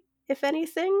respectfully, if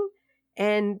anything,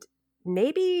 and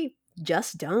maybe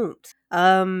just don't.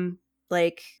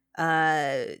 Like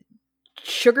uh,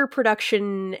 sugar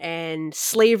production and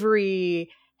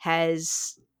slavery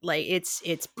has like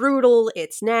it's brutal,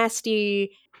 it's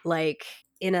nasty. Like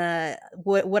in a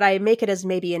would I make it as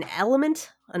maybe an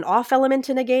off element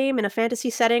in a game in a fantasy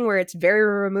setting where it's very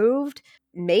removed?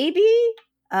 Maybe.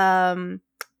 Um,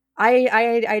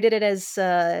 I did it as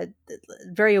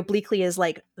very obliquely as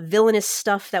like villainous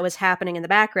stuff that was happening in the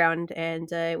background,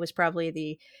 and it was probably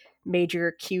the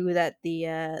major cue that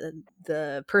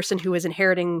the person who was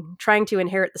trying to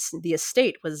inherit the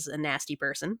estate was a nasty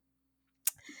person.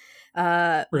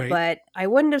 Right. But I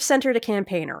wouldn't have centered a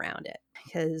campaign around it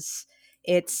because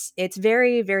it's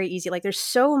very very easy. Like there's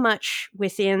so much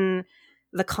within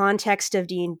the context of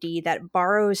D&D that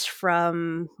borrows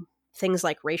from things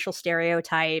like racial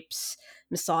stereotypes,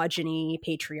 misogyny,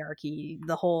 patriarchy,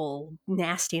 the whole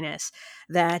nastiness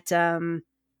that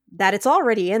it's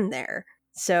already in there.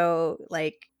 So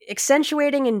like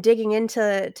accentuating and digging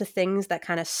into things that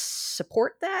kind of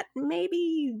support that,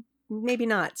 maybe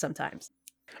not sometimes.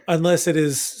 Unless it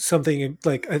is something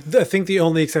like, I think the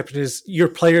only exception is your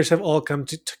players have all come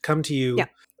to Yeah.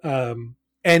 you,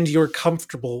 and you're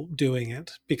comfortable doing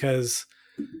it, because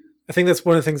I think that's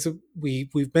one of the things that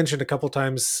we've mentioned a couple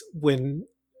times when,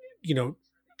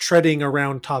 treading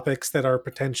around topics that are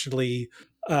potentially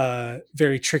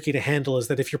very tricky to handle, is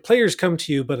that if your players come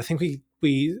to you, but I think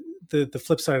the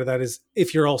flip side of that is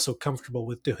if you're also comfortable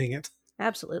with doing it.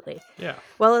 Absolutely. Yeah.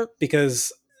 Well,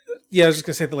 Because I was just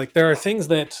gonna say that, like, there are things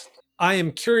that I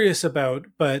am curious about,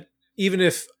 but even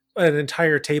if an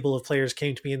entire table of players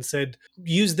came to me and said,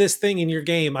 use this thing in your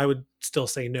game, I would still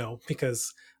say no,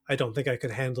 because I don't think I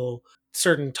could handle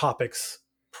certain topics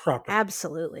properly.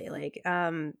 absolutely. Like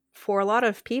for a lot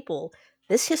of people,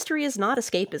 this history is not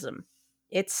escapism.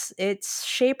 It's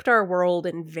shaped our world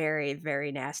in very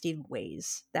very nasty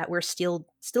ways that we're still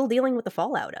dealing with the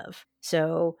fallout of.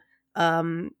 So,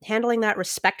 handling that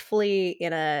respectfully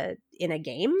in a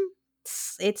game,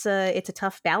 it's a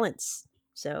tough balance.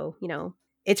 So,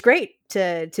 it's great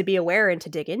to be aware and to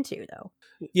dig into though.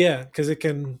 Yeah, because it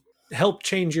can help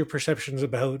change your perceptions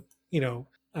about,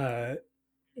 uh,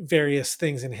 various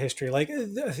things in history. Like,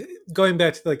 going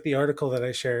back to like the article that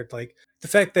I shared, like the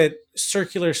fact that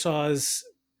circular saws,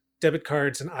 debit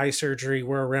cards, and eye surgery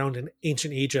were around in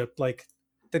ancient Egypt, like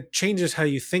that changes how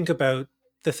you think about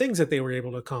the things that they were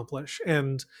able to accomplish.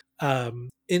 And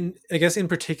in I guess in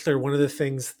particular, one of the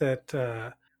things that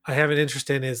I have an interest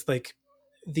in is like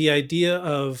the idea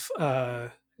of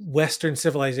Western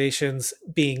civilizations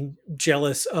being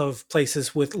jealous of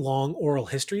places with long oral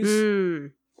histories,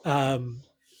 Mm, um,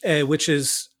 which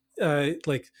is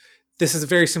like, this is a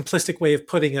very simplistic way of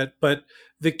putting it, but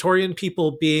Victorian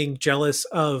people being jealous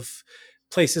of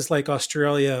places like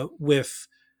Australia with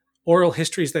oral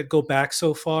histories that go back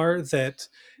so far that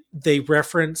they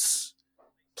reference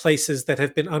places that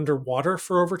have been underwater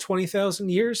for over 20,000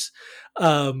 years.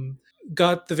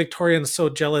 got the Victorians so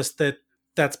jealous that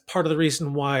that's part of the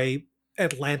reason why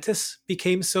Atlantis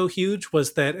became so huge,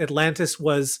 was that Atlantis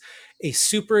was a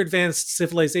super advanced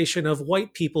civilization of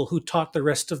white people who taught the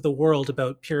rest of the world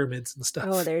about pyramids and Oh,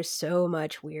 stuff. there's so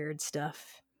much weird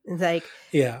stuff. Like,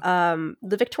 Yeah.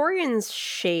 the Victorians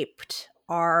shaped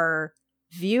our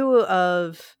view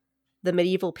of the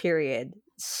medieval period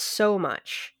so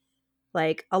much.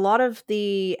 Like, a lot of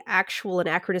the actual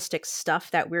anachronistic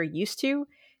stuff that we're used to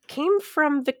came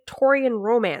from Victorian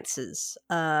romances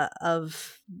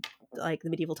of like the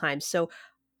medieval times. So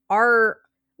our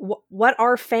what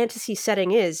our fantasy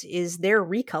setting is their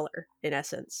recolor in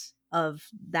essence of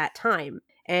that time.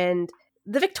 And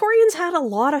the Victorians had a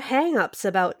lot of hang-ups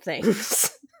about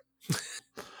things.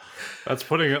 That's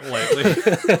putting it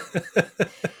lightly.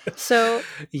 So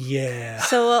Yeah.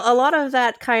 so a lot of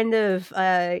that kind of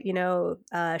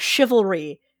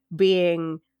chivalry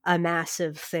being a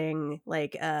massive thing,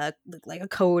 like a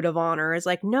code of honor, is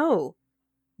like, no,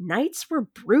 knights were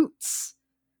brutes.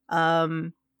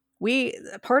 We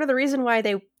Part of the reason why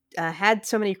they had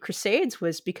so many crusades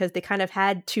was because they kind of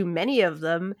had too many of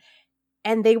them,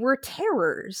 and they were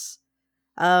terrors.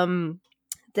 Um,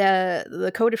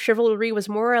 the code of chivalry was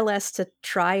more or less to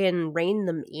try and rein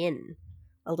them in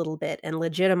a little bit and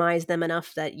legitimize them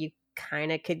enough that you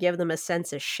kind of could give them a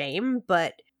sense of shame.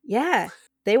 But yeah,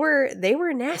 they were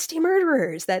nasty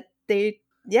murderers. That they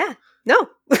yeah no.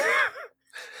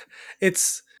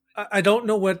 It's I don't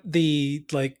know what the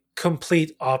like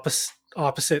complete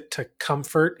opposite to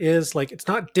comfort is. Like, it's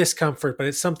not discomfort, but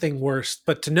it's something worse.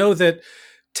 But to know that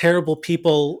terrible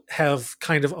people have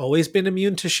kind of always been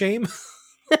immune to shame.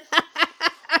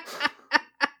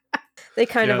 They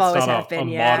kind Yeah, of it's always not have been,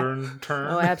 a yeah. modern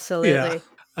term. Oh, absolutely.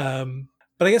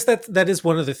 But I guess that is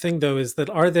one of the thing though, is that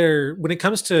are there, when it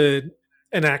comes to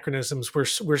anachronisms,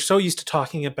 we're so used to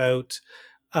talking about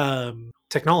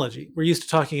technology. We're used to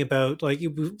talking about like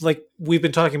we've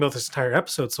been talking about this entire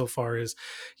episode so far is,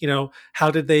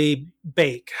 how did they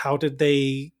bake? How did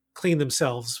they clean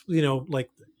themselves? Like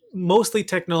mostly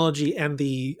technology and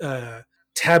the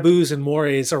taboos and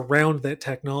mores around that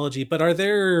technology. But are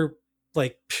there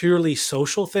like purely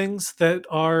social things that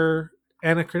are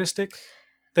anachronistic?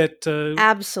 That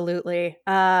Absolutely.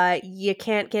 You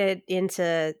can't get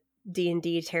into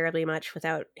D&D terribly much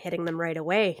without hitting them right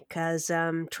away, because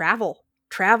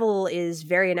travel is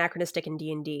very anachronistic in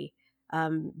D&D.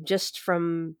 Just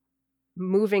from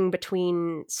moving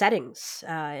between settings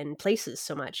and places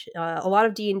so much. A lot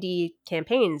of D&D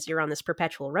campaigns, you're on this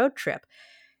perpetual road trip,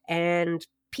 and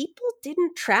people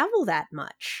didn't travel that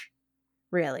much,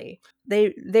 really.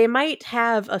 They might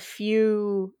have a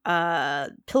few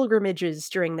pilgrimages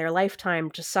during their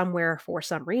lifetime to somewhere for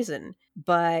some reason,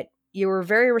 but you were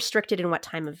very restricted in what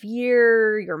time of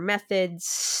year, your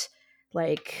methods.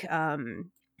 Like,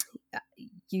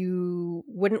 you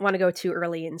wouldn't want to go too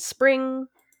early in spring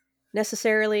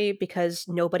necessarily, because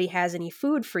nobody has any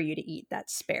food for you to eat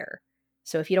that's spare.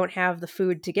 So if you don't have the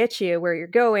food to get you where you're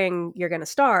going, you're going to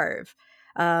starve.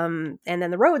 And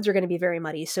then the roads are going to be very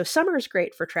muddy. So summer is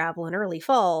great for travel and early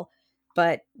fall,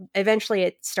 but eventually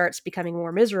it starts becoming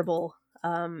more miserable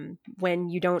when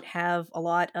you don't have a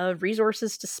lot of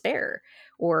resources to spare,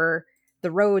 or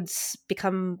the roads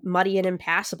become muddy and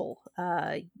impassable.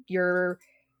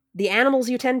 The animals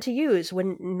you tend to use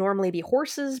wouldn't normally be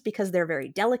horses because they're very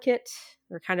delicate.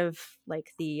 They're kind of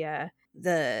like the I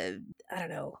don't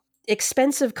know,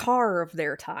 expensive car of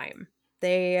their time.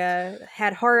 They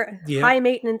had yeah. high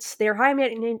maintenance. They're high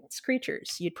maintenance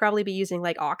creatures. You'd probably be using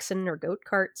like oxen or goat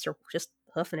carts, or just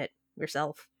hoofing it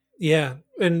yourself. Yeah,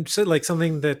 and so like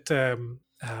something that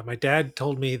my dad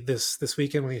told me this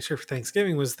weekend when he was here for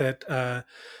Thanksgiving was that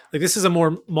like this is a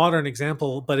more modern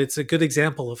example, but it's a good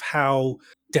example of how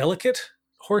delicate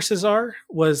horses are.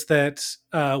 Was that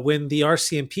when the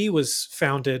RCMP was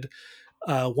founded,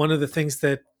 one of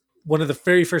the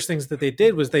very first things that they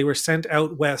did was they were sent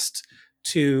out west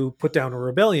to put down a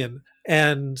rebellion,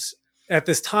 and at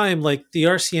this time, like the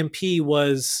RCMP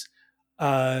was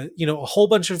a whole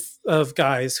bunch of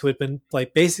guys who had been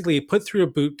like basically put through a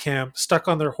boot camp, stuck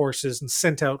on their horses, and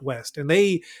sent out west. And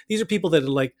these are people that had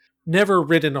like never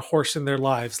ridden a horse in their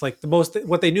lives. Like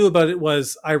what they knew about it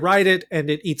was I ride it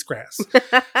and it eats grass.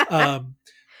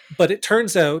 But it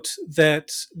turns out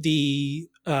that the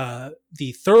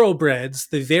thoroughbreds,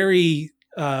 the very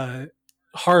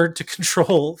hard to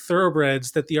control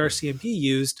thoroughbreds that the RCMP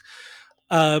used,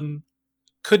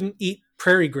 couldn't eat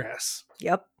prairie grass.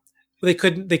 Yep. They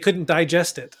couldn't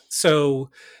digest it.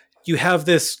 So you have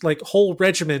this like whole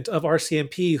regiment of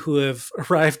RCMP who have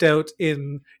arrived out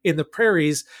in the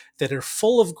prairies that are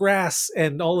full of grass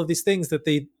and all of these things that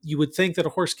you would think that a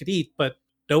horse could eat, but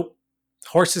nope.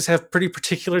 Horses have pretty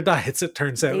particular diets, it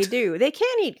turns out. They do. They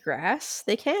can eat grass.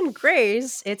 They can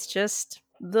graze. It's just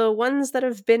the ones that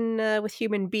have been with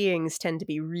human beings tend to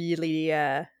be really,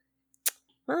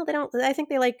 well, they don't. I think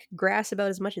they like grass about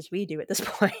as much as we do at this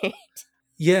point.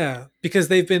 Yeah, because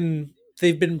they've been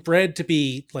bred to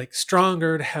be like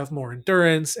stronger, to have more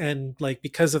endurance, and like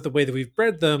because of the way that we've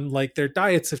bred them, like their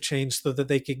diets have changed so that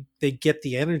they get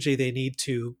the energy they need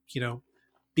to,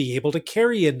 be able to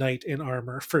carry a knight in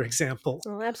armor, for example.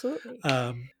 Well, absolutely.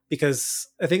 Because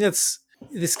I think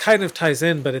this kind of ties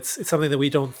in, but it's something that we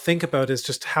don't think about, is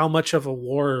just how much of a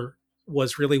war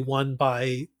was really won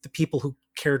by the people who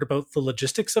cared about the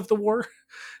logistics of the war,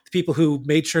 the people who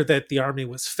made sure that the army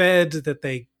was fed, that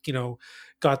they,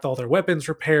 got all their weapons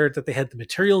repaired, that they had the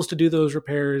materials to do those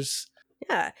repairs.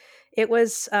 Yeah. It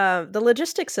was the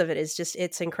logistics of it is just,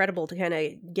 it's incredible to kind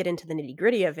of get into the nitty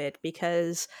gritty of it,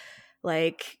 because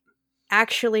like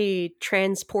actually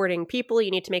transporting people, you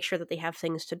need to make sure that they have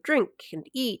things to drink and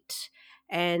eat,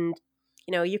 and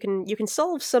you can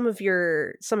solve some of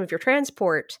your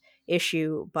transport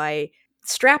issue by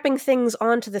strapping things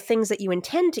onto the things that you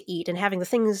intend to eat and having the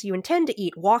things you intend to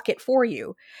eat walk it for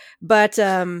you. But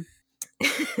when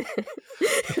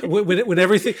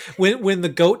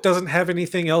the goat doesn't have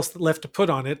anything else left to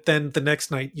put on it, then the next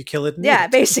night you kill it and eat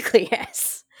it. Basically,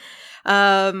 yes.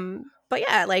 But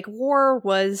yeah, like war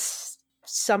was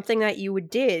something that you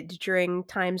did during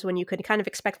times when you could kind of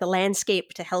expect the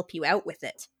landscape to help you out with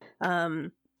it.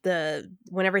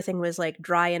 When everything was like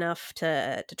dry enough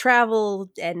to travel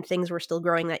and things were still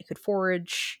growing that you could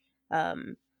forage.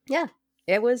 Yeah,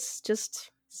 it was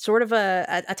just sort of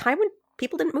a time when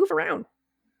people didn't move around.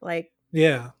 Like,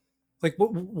 yeah, like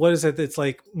what is it? It's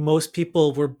like most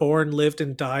people were born, lived,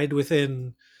 and died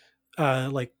within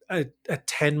like a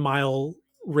 10-mile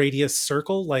radius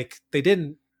circle. Like they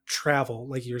didn't travel,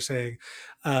 like you were saying,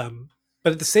 but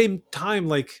at the same time,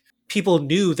 like people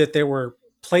knew that there were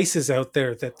places out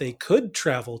there that they could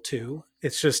travel to.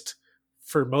 It's just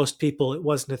for most people it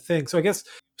wasn't a thing. So I guess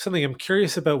something I'm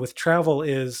curious about with travel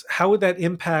is how would that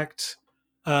impact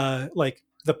like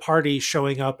the party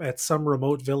showing up at some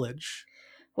remote village?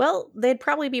 Well, they'd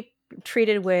probably be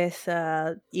treated with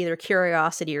either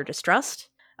curiosity or distrust.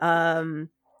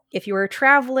 If you were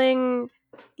traveling,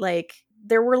 like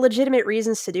there were legitimate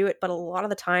reasons to do it, but a lot of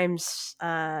the times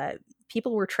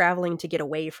people were traveling to get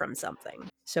away from something.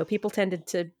 So people tended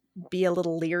to be a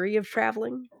little leery of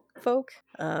traveling folk.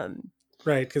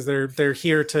 Right, because they're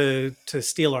here to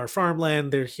steal our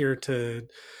farmland. They're here to,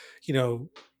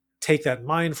 take that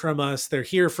mine from us. They're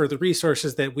here for the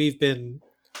resources that we've been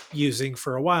using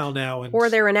for a while now. And or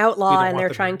they're an outlaw and they're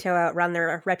trying to outrun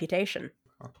their reputation.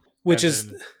 Which and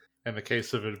is... in the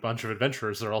case of a bunch of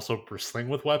adventurers, they're also bristling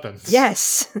with weapons.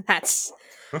 Yes, that's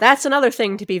another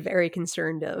thing to be very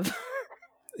concerned of.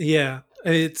 Yeah,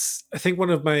 it's, I think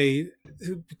one of my,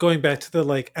 going back to the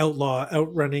like outlaw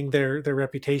outrunning their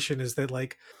reputation, is that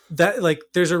like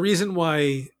there's a reason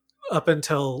why up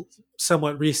until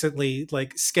somewhat recently,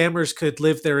 like scammers could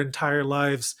live their entire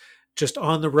lives just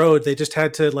on the road. They just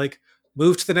had to like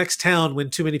move to the next town when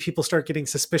too many people start getting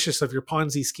suspicious of your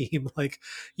Ponzi scheme. Like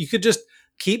you could just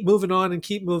keep moving on and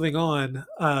keep moving on.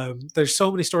 There's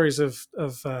so many stories of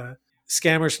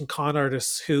scammers and con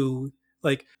artists who,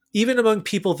 like, even among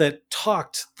people that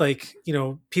talked, like,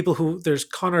 people who, there's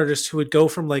con artists who would go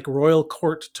from like royal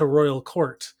court to royal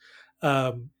court.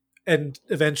 And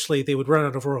eventually they would run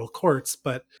out of royal courts,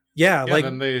 but yeah, like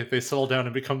then they settle down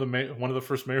and become one of the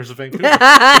first mayors of Vancouver.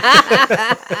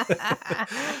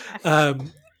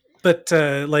 But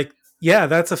like, yeah,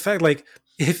 that's a fact. Like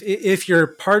if your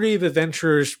party of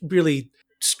adventurers really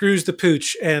screws the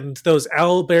pooch and those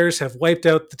owl bears have wiped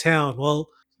out the town, well,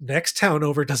 next town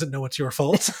over doesn't know it's your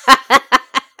fault.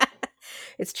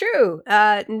 It's true.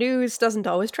 News doesn't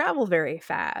always travel very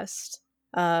fast.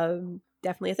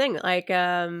 Definitely a thing. Like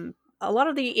a lot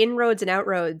of the inroads and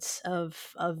outroads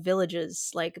of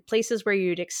villages, like places where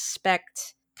you'd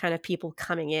expect kind of people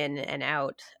coming in and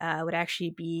out, would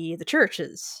actually be the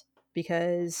churches,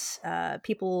 because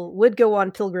people would go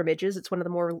on pilgrimages. It's one of the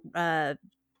more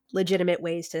legitimate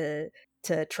ways to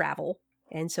travel,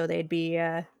 and so they'd be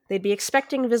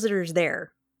expecting visitors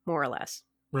there, more or less.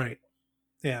 Right.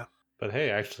 Yeah. But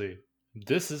hey, actually,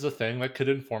 this is a thing that could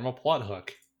inform a plot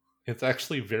hook. It's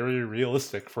actually very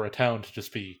realistic for a town to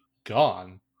just be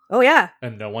gone. Oh, yeah.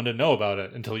 And no one to know about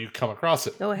it until you come across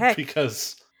it. Oh, heck.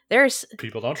 Because there's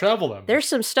people don't travel them. There's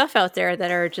some stuff out there that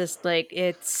are just like,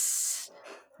 it's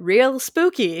real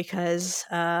spooky because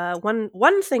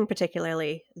one thing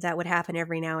particularly that would happen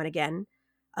every now and again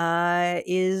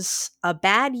is a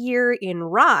bad year in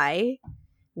rye.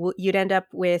 You'd end up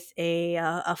with a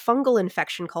fungal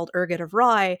infection called ergot of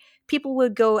rye. People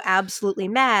would go absolutely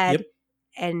mad Yep.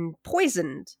 and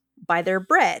poisoned by their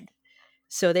bread,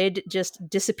 so they'd just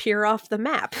disappear off the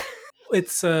map.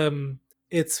 It's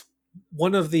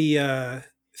one of the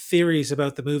theories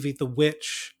about the movie The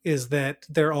Witch is that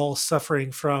they're all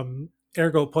suffering from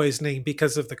ergo poisoning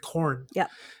because of the corn. Yeah.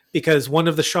 Because one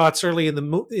of the shots early in the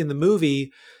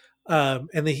movie, and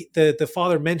the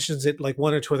father mentions it like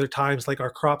one or two other times, like our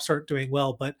crops aren't doing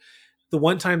well, but the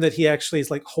one time that he actually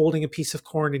is like holding a piece of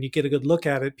corn and you get a good look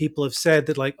at it, people have said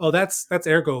that like, oh, that's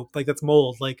ergo, like that's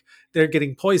mold, like they're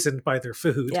getting poisoned by their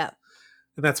food. Yeah.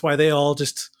 And that's why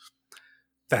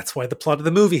that's why the plot of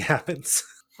the movie happens.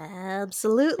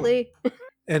 Absolutely.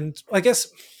 And I guess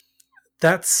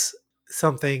that's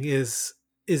something is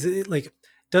it like,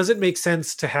 does it make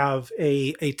sense to have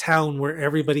a town where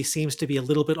everybody seems to be a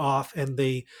little bit off and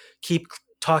they keep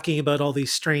talking about all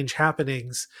these strange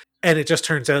happenings and it just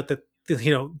turns out that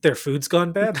their food's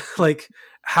gone bad? Like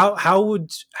how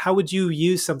would you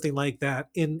use something like that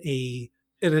in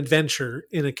an adventure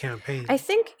in a campaign? I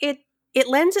think it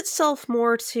lends itself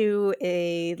more to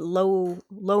a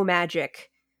low magic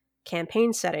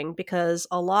campaign setting because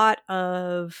a lot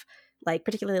of like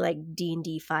particularly like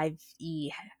D&D 5e,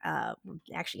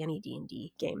 actually any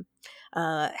D&D game,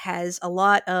 has a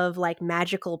lot of like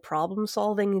magical problem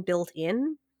solving built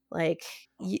in. Like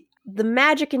the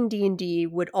magic in D&D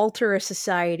would alter a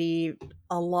society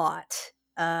a lot.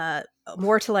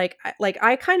 More to like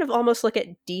I kind of almost look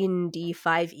at D&D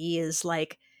 5e as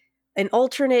like an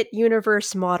alternate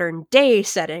universe modern day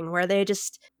setting where they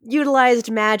just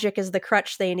utilized magic as the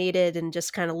crutch they needed and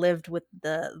just kind of lived with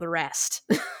the rest.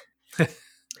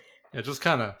 It just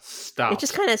kind of stopped. It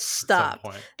just kind of at some stopped.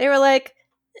 point. They were like,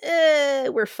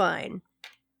 we're fine.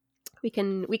 We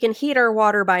can heat our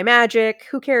water by magic.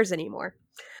 Who cares anymore?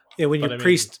 Yeah, when But your I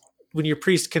mean-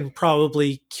 priest can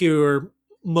probably cure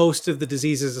most of the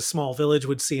diseases a small village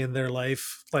would see in their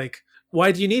life, like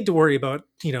why do you need to worry about,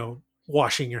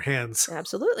 washing your hands?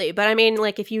 Absolutely. But I mean,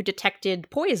 like if you detected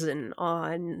poison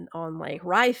on like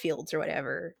rye fields or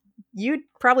whatever, you'd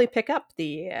probably pick up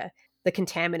the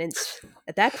contaminants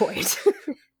at that point.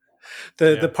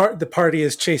 The party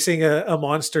is chasing a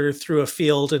monster through a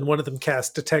field and one of them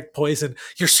casts detect poison.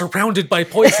 You're surrounded by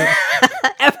poison.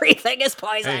 Everything is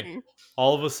poison. Hey,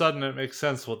 all of a sudden it makes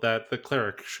sense that the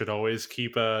cleric should always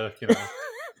keep what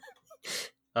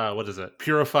is it?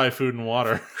 Purify food and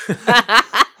water.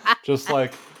 Just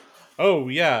like, oh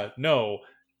yeah, no.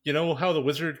 You know how the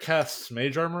wizard casts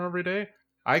mage armor every day?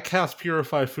 I cast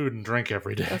purify food and drink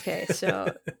every day. Okay,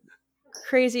 so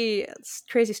crazy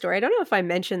story. I don't know if I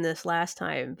mentioned this last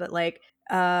time, but like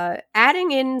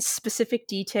adding in specific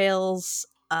details,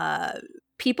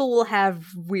 people will have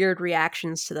weird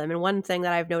reactions to them. And one thing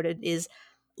that I've noted is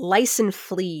lice and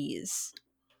fleas.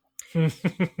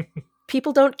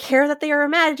 People don't care that they are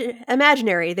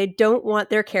imaginary. They don't want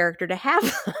their character to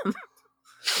have them.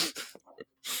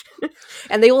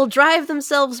 And they will drive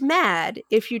themselves mad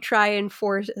if you try and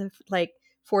force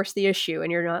the issue, and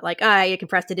you're not like, you can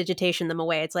prestidigitation them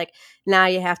away. It's like, now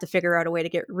you have to figure out a way to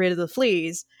get rid of the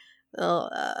fleas.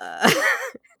 I'll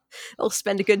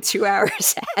spend a good 2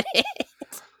 hours at it.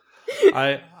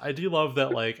 I do love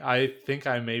that, like, I think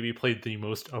I maybe played the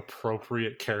most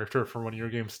appropriate character for one of your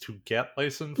games to get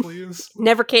lice and fleas.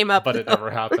 Never came up, but it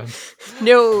never happened.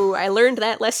 No, I learned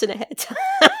that lesson ahead of time.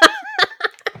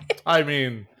 I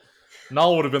mean,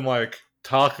 Null would have been like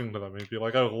talking to them. He'd be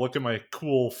like, "Oh, look at my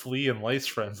cool flea and lice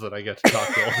friends that I get to talk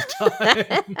to all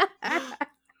the time."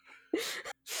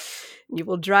 You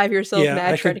will drive yourself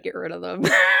mad trying to get rid of them.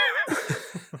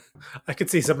 I could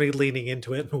see somebody leaning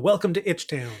into it. Welcome to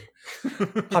Itchtown.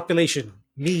 Population,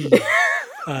 me.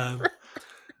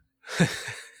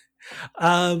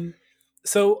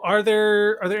 So are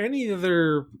there any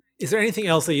other, is there anything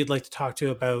else that you'd like to talk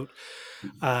to about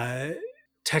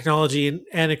technology and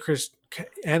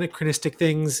anachronistic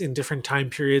things in different time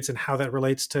periods and how that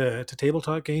relates to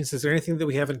tabletop games? Is there anything that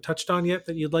we haven't touched on yet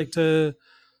that you'd like to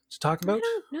talk about? I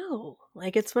don't know.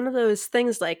 Like, it's one of those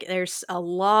things, like, there's a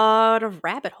lot of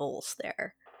rabbit holes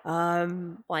there.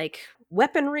 Like,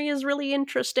 weaponry is really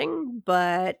interesting,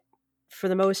 but for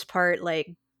the most part,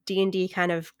 like, D&D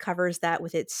kind of covers that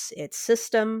with its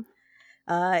system.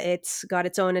 It's got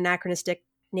its own anachronistic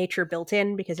nature built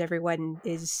in because everyone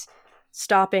is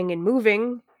stopping and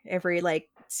moving every, like,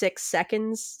 6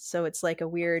 seconds. So it's like a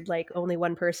weird, like, only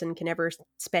one person can ever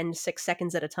spend 6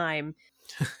 seconds at a time,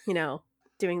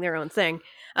 doing their own thing.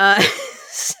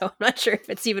 so I'm not sure if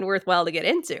it's even worthwhile to get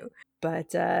into.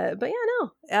 But yeah,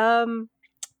 no.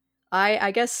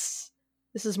 I guess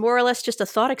this is more or less just a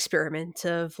thought experiment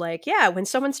of like, yeah, when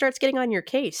someone starts getting on your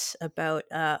case about,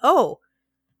 oh,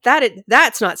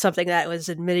 that's not something that was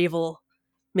in medieval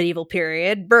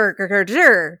period.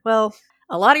 Well,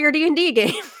 a lot of your D&D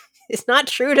game is not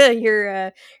true to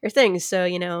your things,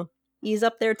 so ease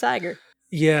up there, Tiger.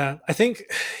 Yeah, I think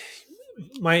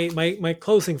my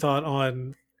closing thought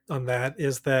on that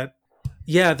is that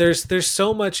yeah, there's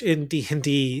so much in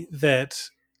D&D that,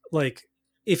 like,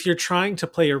 if you're trying to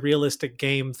play a realistic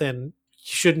game, then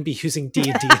you shouldn't be using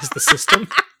D&D as the system.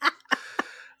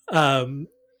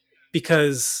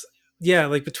 Because yeah,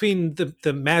 like between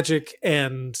the magic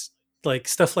and like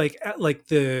stuff like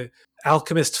the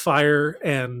alchemist fire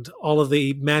and all of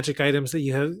the magic items that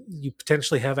you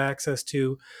potentially have access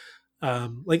to,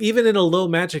 like even in a low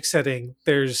magic setting,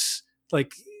 there's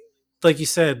like you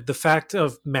said, the fact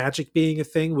of magic being a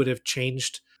thing would have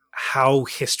changed how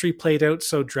history played out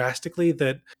so drastically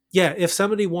that yeah, if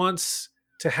somebody wants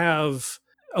to have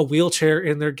a wheelchair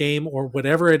in their game or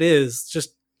whatever it is,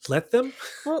 just let them.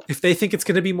 Well, If they think it's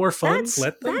going to be more fun,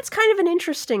 let them. That's kind of an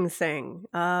interesting thing.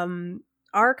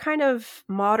 Our kind of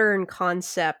modern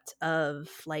concept of,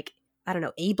 like, I don't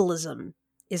know, ableism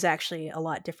is actually a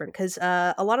lot different, because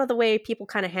a lot of the way people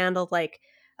kind of handle like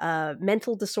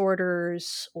mental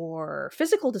disorders or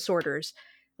physical disorders,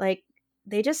 like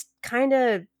they just kind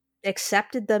of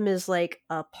accepted them as like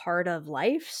a part of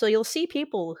life. So you'll see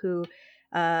people who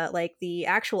like the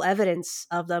actual evidence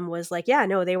of them was like, yeah,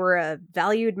 no, they were a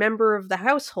valued member of the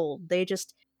household. They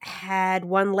just had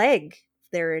one leg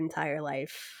their entire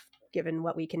life, given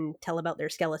what we can tell about their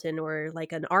skeleton, or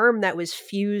like an arm that was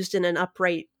fused in an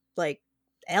upright like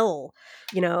L.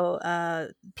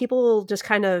 People just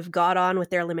kind of got on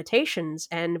with their limitations,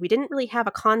 and we didn't really have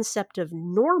a concept of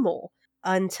normal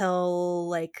until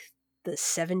like the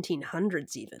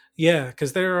 1700s even. Yeah,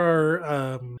 because there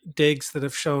are digs that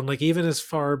have shown, like even as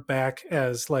far back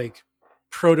as like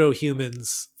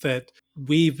proto-humans, that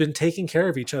we've been taking care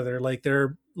of each other. Like there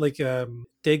are like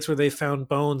digs where they found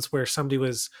bones where somebody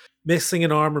was missing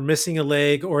an arm or missing a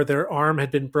leg, or their arm had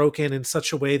been broken in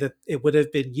such a way that it would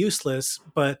have been useless,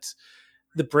 but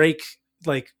the break,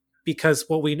 like, because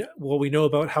what we know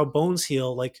about how bones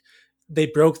heal, like they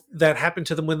broke, that happened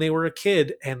to them when they were a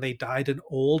kid and they died an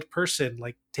old person,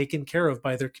 like taken care of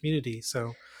by their community.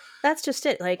 So that's just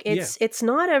it. Like yeah, it's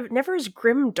not never as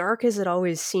grim dark as it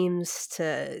always seems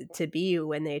to be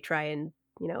when they try and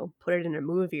put it in a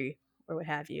movie or what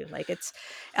have you. Like it's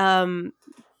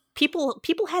people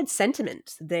had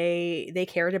sentiment. They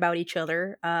cared about each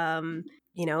other.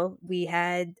 We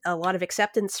had a lot of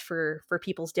acceptance for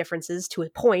people's differences to a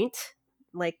point.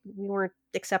 Like we weren't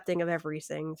accepting of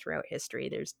everything throughout history.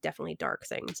 There's definitely dark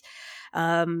things,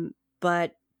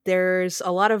 but there's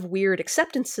a lot of weird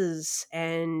acceptances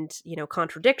and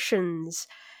contradictions,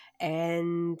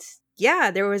 and yeah,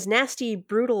 there was nasty,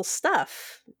 brutal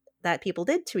stuff that people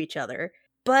did to each other,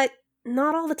 but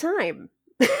not all the time.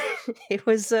 It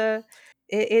was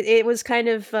it was kind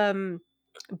of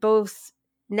both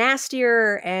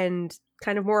nastier and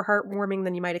kind of more heartwarming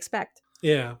than you might expect.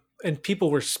 yeah, and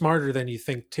people were smarter than you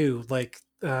think too. Like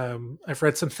I've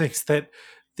read some things that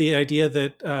the idea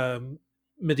that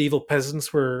medieval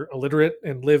peasants were illiterate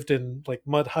and lived in like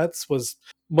mud huts was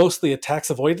mostly a tax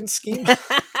avoidance scheme.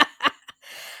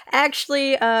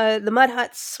 Actually, the mud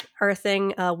huts are a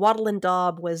thing. Wattle and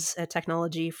daub was a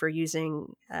technology for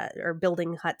using or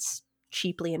building huts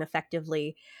cheaply and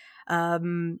effectively.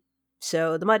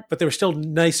 So the mud, But they were still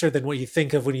nicer than what you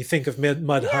think of when you think of mud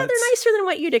yeah, huts. they're nicer than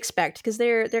what you'd expect, because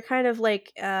they're kind of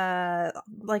like a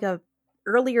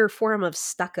earlier form of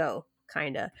stucco,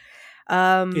 kind of.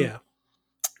 Yeah.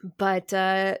 But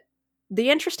the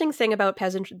interesting thing about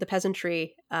the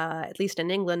peasantry, at least in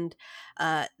England,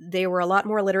 they were a lot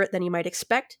more literate than you might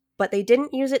expect, but they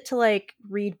didn't use it to like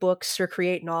read books or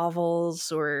create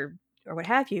novels or what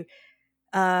have you.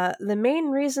 The main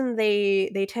reason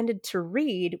they tended to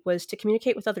read was to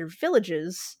communicate with other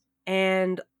villages,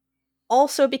 and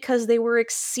also because they were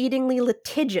exceedingly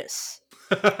litigious.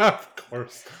 Of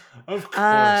course.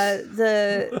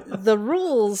 The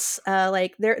rules,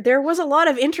 like there was a lot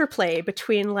of interplay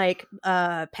between like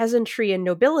peasantry and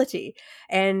nobility,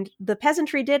 and the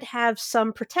peasantry did have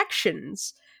some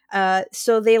protections,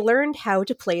 so they learned how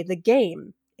to play the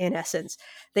game. In essence,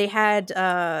 they had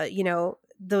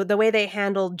the way they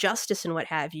handled justice and what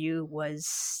have you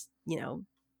was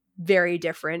very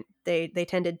different. They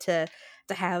tended to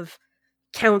have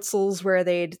councils where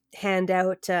they'd hand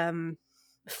out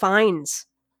fines.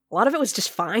 A lot of it was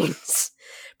just fines,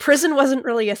 prison wasn't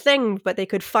really a thing, but they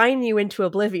could fine you into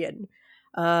oblivion.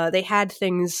 They had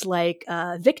things like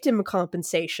victim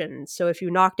compensation. So if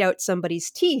you knocked out somebody's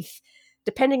teeth,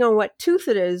 depending on what tooth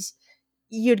it is,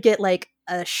 you'd get like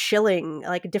a shilling,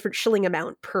 like a different shilling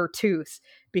amount per tooth,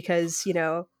 because, you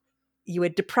know, you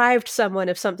had deprived someone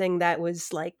of something that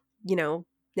was like, you know,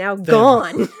 now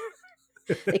gone.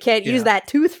 They can't use that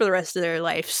tooth for the rest of their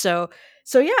life. So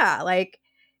yeah, like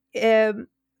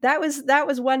that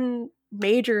was one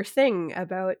major thing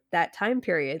about that time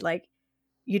period. Like,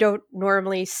 you don't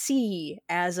normally see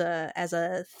as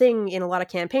a thing in a lot of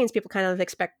campaigns. People kind of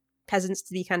expect peasants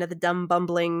to be kind of the dumb,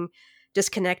 bumbling,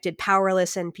 disconnected,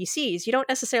 powerless NPCs. You don't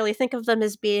necessarily think of them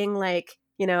as being like,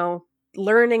 you know,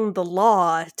 learning the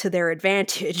law to their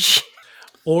advantage.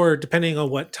 Or depending on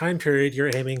what time period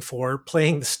you're aiming for,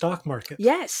 playing the stock market.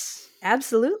 Yes,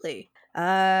 absolutely.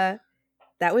 That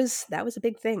was a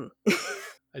big thing.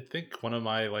 I think one of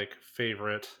my like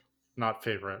not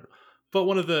favorite, but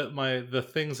one of the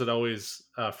things that always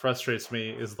frustrates me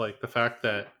is like the fact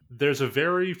that there's a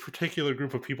very particular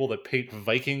group of people that paint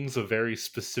Vikings a very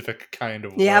specific kind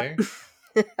of way.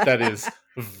 That is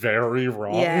very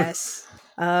wrong. Yes.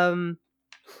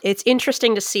 It's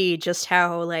interesting to see just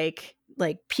how like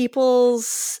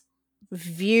people's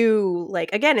view,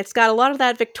 like, again, it's got a lot of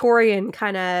that Victorian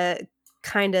kind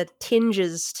of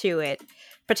tinges to it,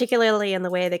 particularly in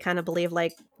the way they kind of believe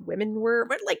like women were,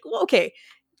 but like, okay,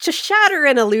 to shatter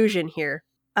an illusion here,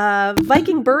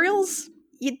 Viking burials,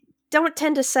 you don't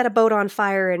tend to set a boat on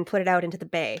fire and put it out into the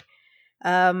bay.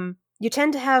 You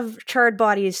tend to have charred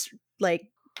bodies like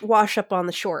wash up on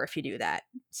the shore if you do that.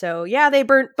 So yeah, they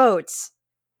burnt boats,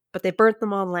 but they burnt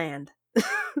them on land.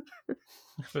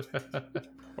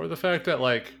 Or the fact that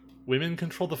like women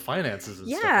control the finances and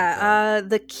stuff like Yeah,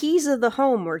 the keys of the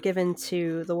home were given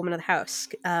to the woman of the house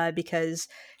because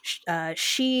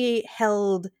she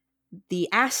held the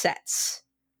assets,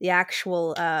 the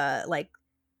actual like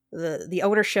the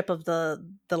ownership of the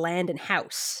land and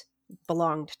house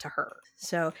belonged to her.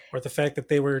 So, or the fact that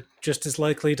they were just as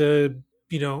likely to,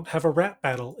 you know, have a rap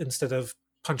battle instead of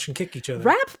punch and kick each other.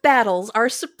 Rap battles are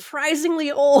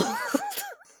surprisingly old.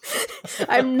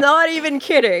 I'm not even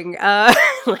kidding.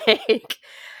 Like,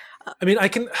 I mean,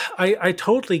 I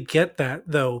totally get that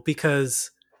though,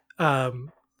 because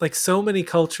like so many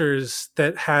cultures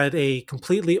that had a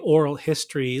completely oral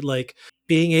history, like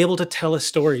being able to tell a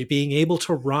story, being able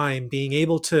to rhyme, being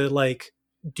able to like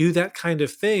do that kind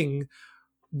of thing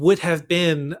would have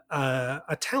been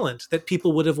a talent that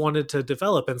people would have wanted to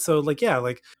develop. And so like, yeah,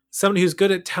 like somebody who's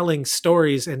good at telling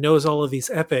stories and knows all of these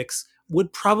epics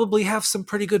would probably have some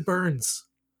pretty good burns.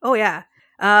 Oh yeah.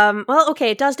 Well, okay,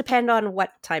 it does depend on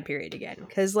what time period again,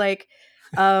 because like,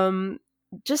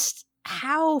 just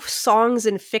how songs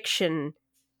in fiction,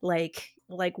 like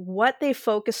what they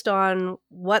focused on,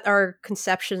 what our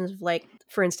conceptions of, like,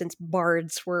 for instance,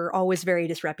 bards were always very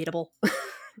disreputable.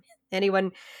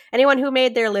 anyone who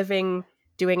made their living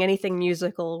doing anything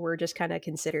musical were just kind of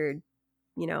considered,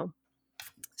 you know,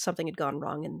 something had gone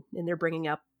wrong in their bringing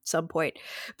up some point.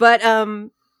 But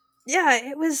yeah,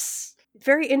 it was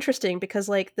very interesting because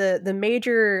like the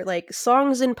major like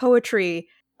songs and poetry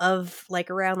of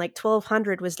like around like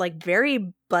 1200 was like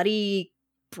very buddy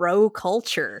bro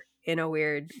culture in a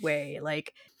weird way.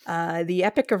 Like the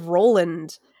Epic of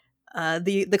Roland,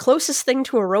 the closest thing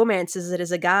to a romance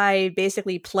is a guy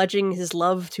basically pledging his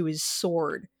love to his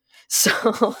sword.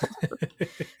 So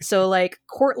so like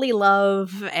courtly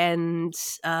love and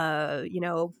you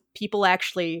know, people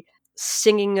actually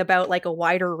singing about like a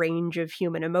wider range of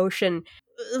human emotion,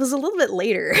 it was a little bit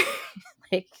later.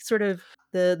 Like sort of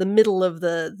the middle of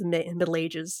the Middle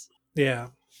Ages. Yeah.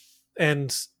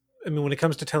 And I mean, when it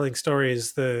comes to telling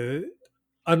stories, the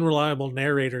unreliable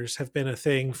narrators have been a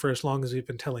thing for as long as we've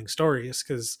been telling stories,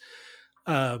 because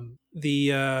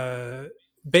the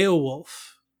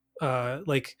Beowulf,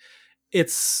 like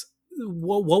it's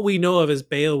what we know of as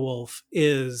Beowulf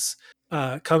is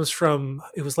comes from,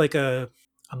 it was like a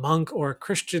monk or a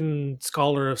Christian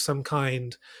scholar of some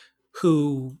kind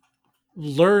who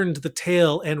learned the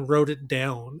tale and wrote it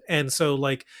down. And so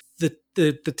like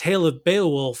the tale of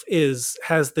Beowulf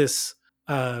has this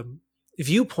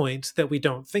viewpoint that we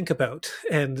don't think about.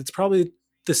 And it's probably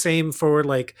the same for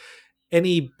like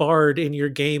any bard in your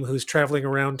game who's traveling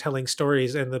around telling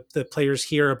stories, and the players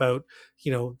hear about,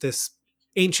 you know, this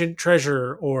ancient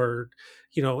treasure or,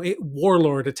 you know,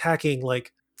 warlord attacking,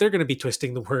 like they're going to be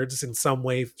twisting the words in some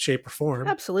way, shape, or form.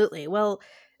 Absolutely. Well,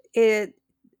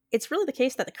 it's really the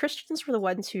case that the Christians were the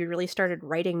ones who really started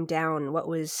writing down what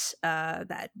was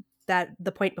that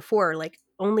the point before, like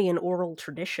only an oral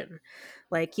tradition.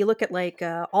 Like you look at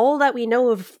all that we know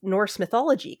of Norse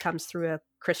mythology comes through a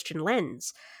Christian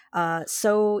lens.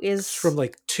 So It's from is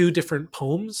like 2 different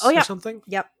poems oh or yeah, something.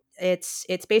 yep. It's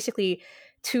basically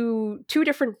two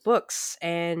different books,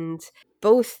 and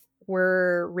both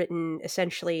were written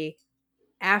essentially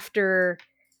after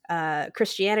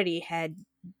Christianity had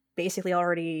basically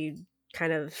already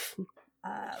kind of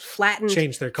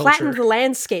Change their flattened culture. the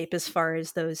landscape as far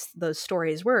as those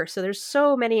stories were. So there's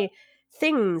so many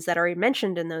things that are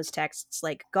mentioned in those texts,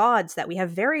 like gods, that we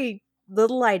have very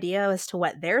little idea as to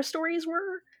what their stories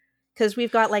were, because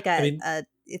we've got like I mean, a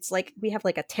it's like we have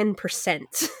like a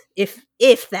 10%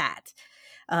 if that.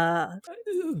 uh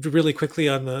really quickly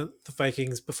on the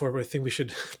Vikings before I think we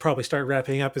should probably start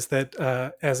wrapping up is that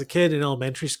as a kid in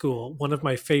elementary school, one of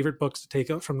my favorite books to take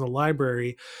out from the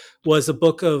library was a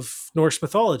book of Norse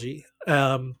mythology.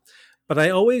 But I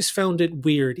always found it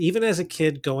weird, even as a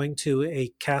kid going to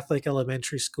a Catholic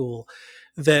elementary school,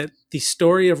 that the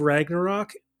story of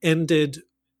Ragnarok ended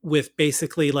with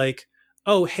basically like,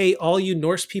 oh, hey, all you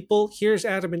Norse people, here's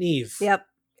Adam and Eve. yep.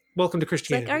 Welcome to It's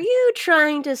like, are Christianity. you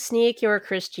trying to sneak your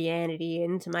Christianity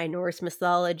into my Norse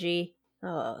mythology?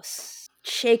 Oh,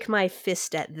 shake my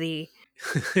fist at thee.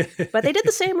 But they did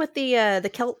the same with the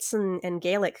Celts and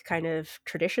Gaelic kind of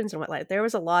traditions and whatnot. There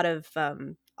was a lot of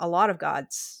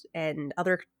gods and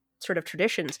other sort of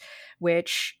traditions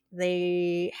which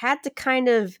they had to kind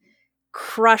of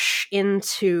crush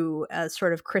into a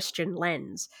sort of Christian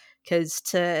lens, because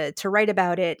to write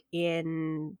about it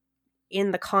in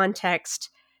the context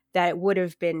that it would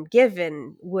have been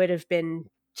given would have been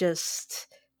just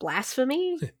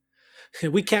blasphemy.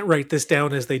 We can't write this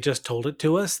down as they just told it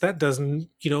to us. That doesn't,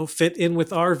 fit in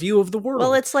with our view of the world.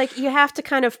 Well, it's like you have to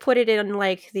kind of put it in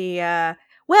like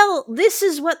well, this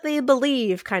is what they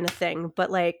believe kind of thing. But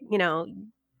like,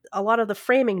 a lot of the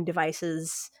framing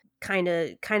devices kind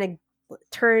of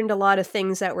turned a lot of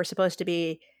things that were supposed to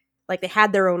be like they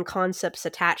had their own concepts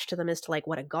attached to them as to like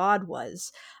what a god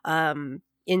was,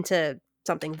 into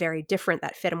something very different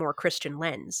that fit a more Christian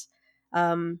lens.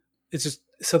 It's just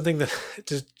something that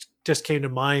just came to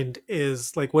mind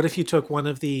is like, what if you took one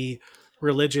of the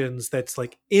religions that's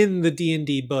like in the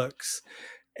D&D books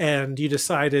and you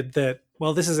decided that,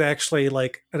 well, this is actually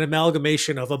like an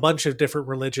amalgamation of a bunch of different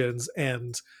religions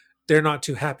and they're not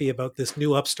too happy about this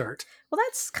new upstart. Well,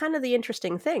 that's kind of the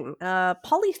interesting thing.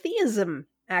 Polytheism,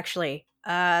 actually,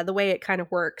 the way it kind of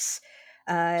works.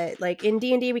 Like in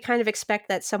D&D, we kind of expect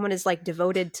that someone is like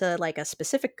devoted to like a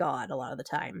specific god a lot of the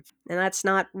time, and that's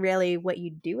not really what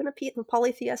you do in a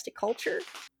polytheistic culture.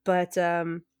 But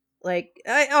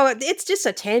it's just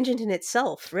a tangent in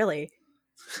itself, really.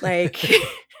 Like,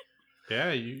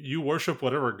 Yeah, you worship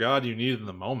whatever god you need in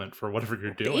the moment for whatever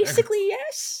you're doing. basically,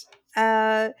 yes.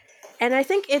 And I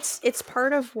think it's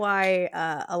part of why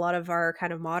a lot of our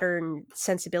kind of modern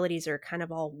sensibilities are kind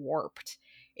of all warped.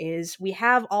 Is we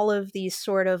have all of these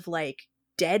sort of like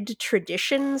dead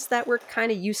traditions that we're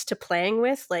kind of used to playing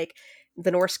with, like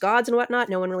the Norse gods and whatnot.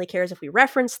 No one really cares if we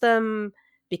reference them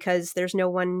because there's no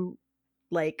one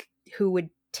like who would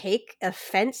take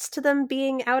offense to them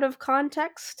being out of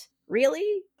context.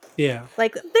 Really? Yeah.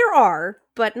 Like there are,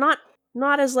 but not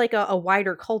as like a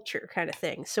wider culture kind of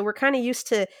thing. So we're kind of used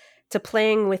to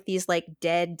playing with these like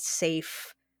dead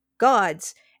safe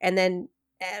gods, and then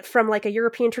from like a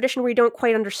European tradition where you don't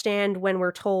quite understand when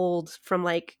we're told from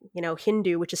like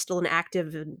Hindu, which is still an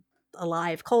active and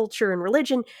alive culture and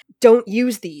religion, don't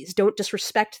use these, don't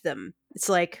disrespect them. It's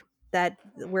like that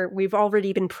we've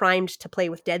already been primed to play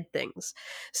with dead things.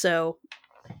 So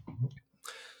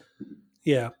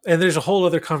yeah, and there's a whole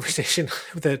other conversation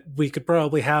that we could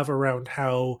probably have around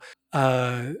how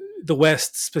the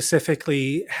West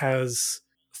specifically has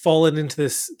fallen into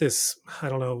this I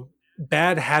don't know,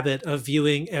 bad habit of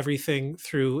viewing everything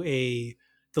through the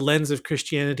lens of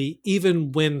Christianity,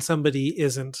 even when somebody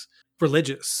isn't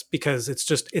religious, because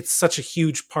it's such a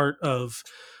huge part of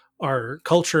our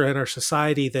culture and our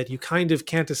society that you kind of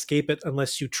can't escape it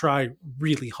unless you try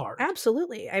really hard.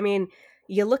 absolutely. I mean,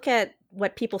 you look at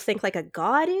what people think like a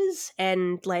god is,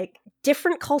 and like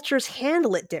different cultures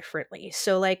handle it differently.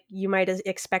 So like you might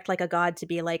expect like a god to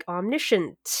be like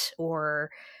omniscient or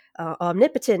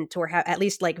omnipotent, or at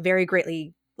least like very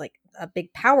greatly like a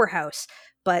big powerhouse,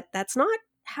 but that's not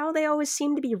how they always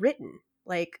seem to be written.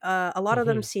 Like a lot of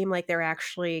them Mhm. seem like they're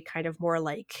actually kind of more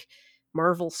like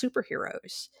Marvel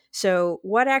superheroes. So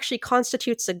what actually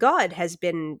constitutes a god has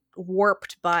been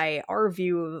warped by our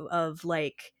view of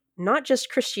like not just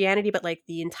Christianity, but like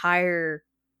the entire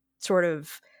sort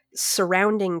of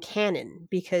surrounding canon,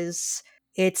 because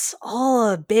it's all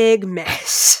a big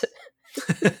mess.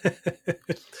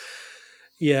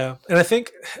 Yeah. And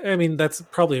I mean, that's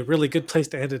probably a really good place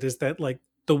to end it, is that like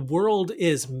the world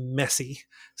is messy.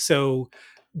 So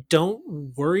don't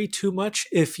worry too much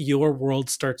if your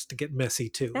world starts to get messy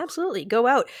too. Absolutely. Go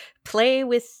out, play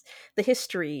with the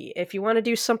history. If you want to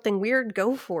do something weird,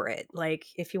 go for it. Like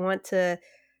if you want to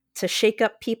shake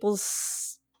up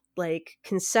people's like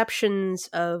conceptions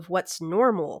of what's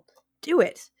normal, do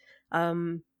it.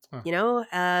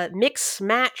 Mix,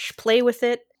 match, play with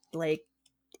it, like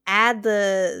add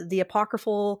the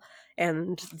apocryphal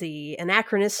and the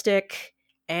anachronistic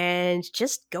and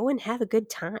just go and have a good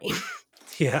time.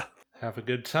 Yeah. Have a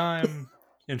good time.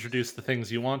 Introduce the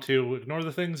things you want to, ignore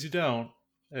the things you don't.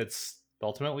 It's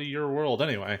ultimately your world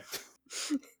anyway.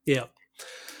 Yeah.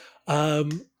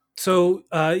 So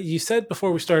you said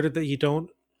before we started that you don't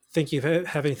think you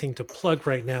have anything to plug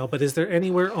right now, but is there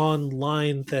anywhere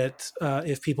online that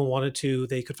if people wanted to,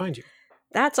 they could find you?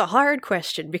 That's a hard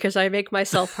question because I make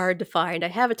myself hard to find. I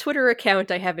have a Twitter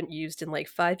account I haven't used in like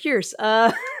 5 years.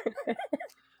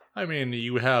 I mean,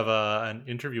 you have an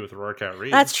interview with Roarcat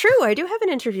Reads. That's true. I do have an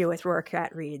interview with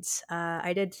Roarcat Reads.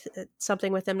 I did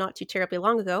something with them not too terribly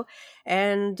long ago,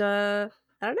 and I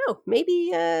don't know.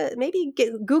 Maybe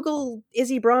Google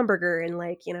Izzy Bromberger in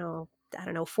like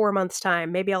 4 months'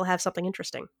 time. Maybe I'll have something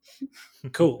interesting.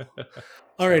 Cool.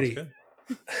 Alrighty.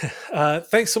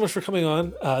 Thanks so much for coming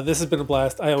on. This has been a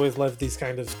blast. I always love these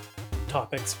kind of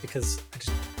topics because I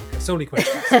just have so many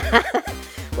questions.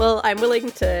 Well, I'm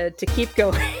willing to keep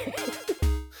going.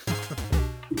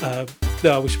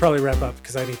 No, we should probably wrap up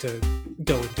because I need to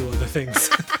go and do other things.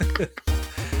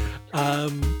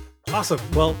 Awesome.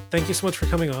 Well, thank you so much for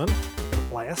coming on. It's been a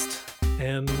blast.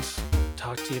 And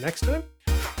talk to you next time.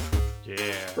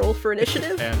 Yeah. Roll for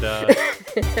initiative. And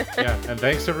and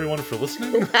thanks everyone for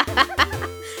listening.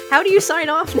 How do you sign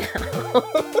off now?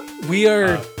 We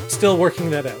are still working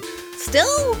that out.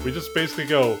 Still? We just basically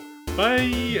go bye,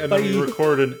 and then we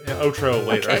record an outro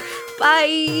later. Okay.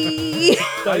 Bye.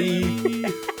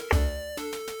 Bye.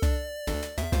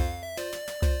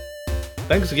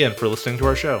 Thanks again for listening to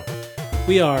our show.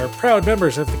 We are proud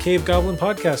members of the Cave Goblin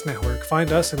Podcast Network.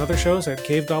 Find us and other shows at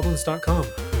cavegoblins.com.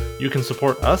 You can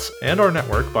support us and our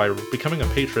network by becoming a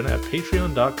patron at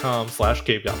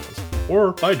patreon.com/cavegoblins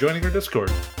or by joining our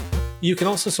Discord. You can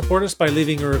also support us by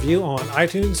leaving a review on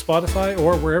iTunes, Spotify,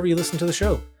 or wherever you listen to the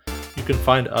show. You can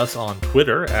find us on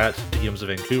Twitter at DMs of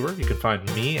Vancouver. You can find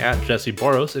me at Jesse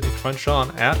Boros, and you can find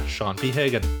Sean at Sean P.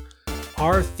 Hagen.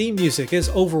 Our theme music is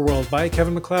Overworld by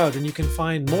Kevin MacLeod, and you can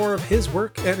find more of his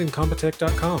work at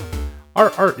incompetech.com.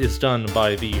 Our art is done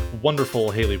by the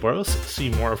wonderful Haley Boros. See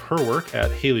more of her work at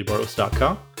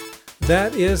haleyboros.com.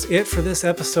 That is it for this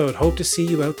episode. Hope to see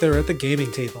you out there at the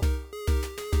gaming table.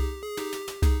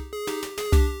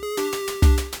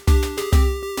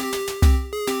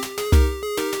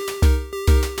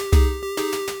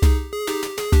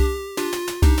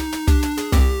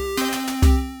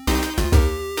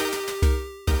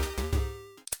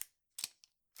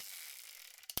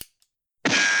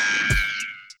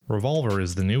 Revolver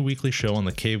is the new weekly show on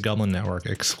the Cave Goblin Network,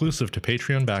 exclusive to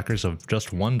Patreon backers of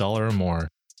just $1 or more.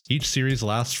 Each series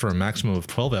lasts for a maximum of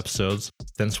 12 episodes,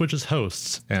 then switches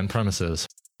hosts and premises.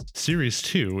 Series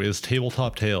 2 is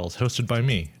Tabletop Tales, hosted by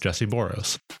me, Jesse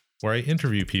Boros, where I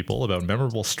interview people about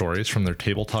memorable stories from their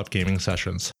tabletop gaming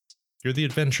sessions. Hear the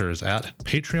adventures at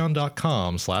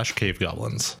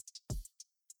patreon.com/cavegoblins.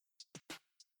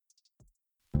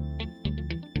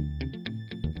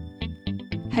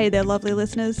 Hey there, lovely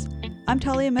listeners. I'm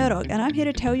Talia Murdoch, and I'm here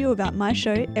to tell you about my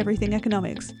show, Everything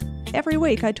Economics. Every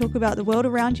week, I talk about the world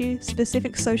around you,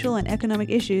 specific social and economic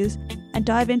issues, and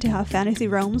dive into how fantasy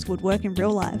realms would work in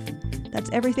real life. That's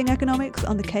Everything Economics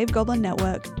on the Cave Goblin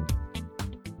Network.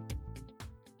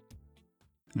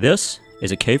 This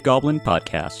is a Cave Goblin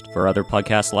podcast. For other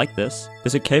podcasts like this,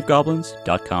 visit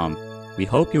cavegoblins.com. We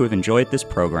hope you have enjoyed this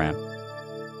program.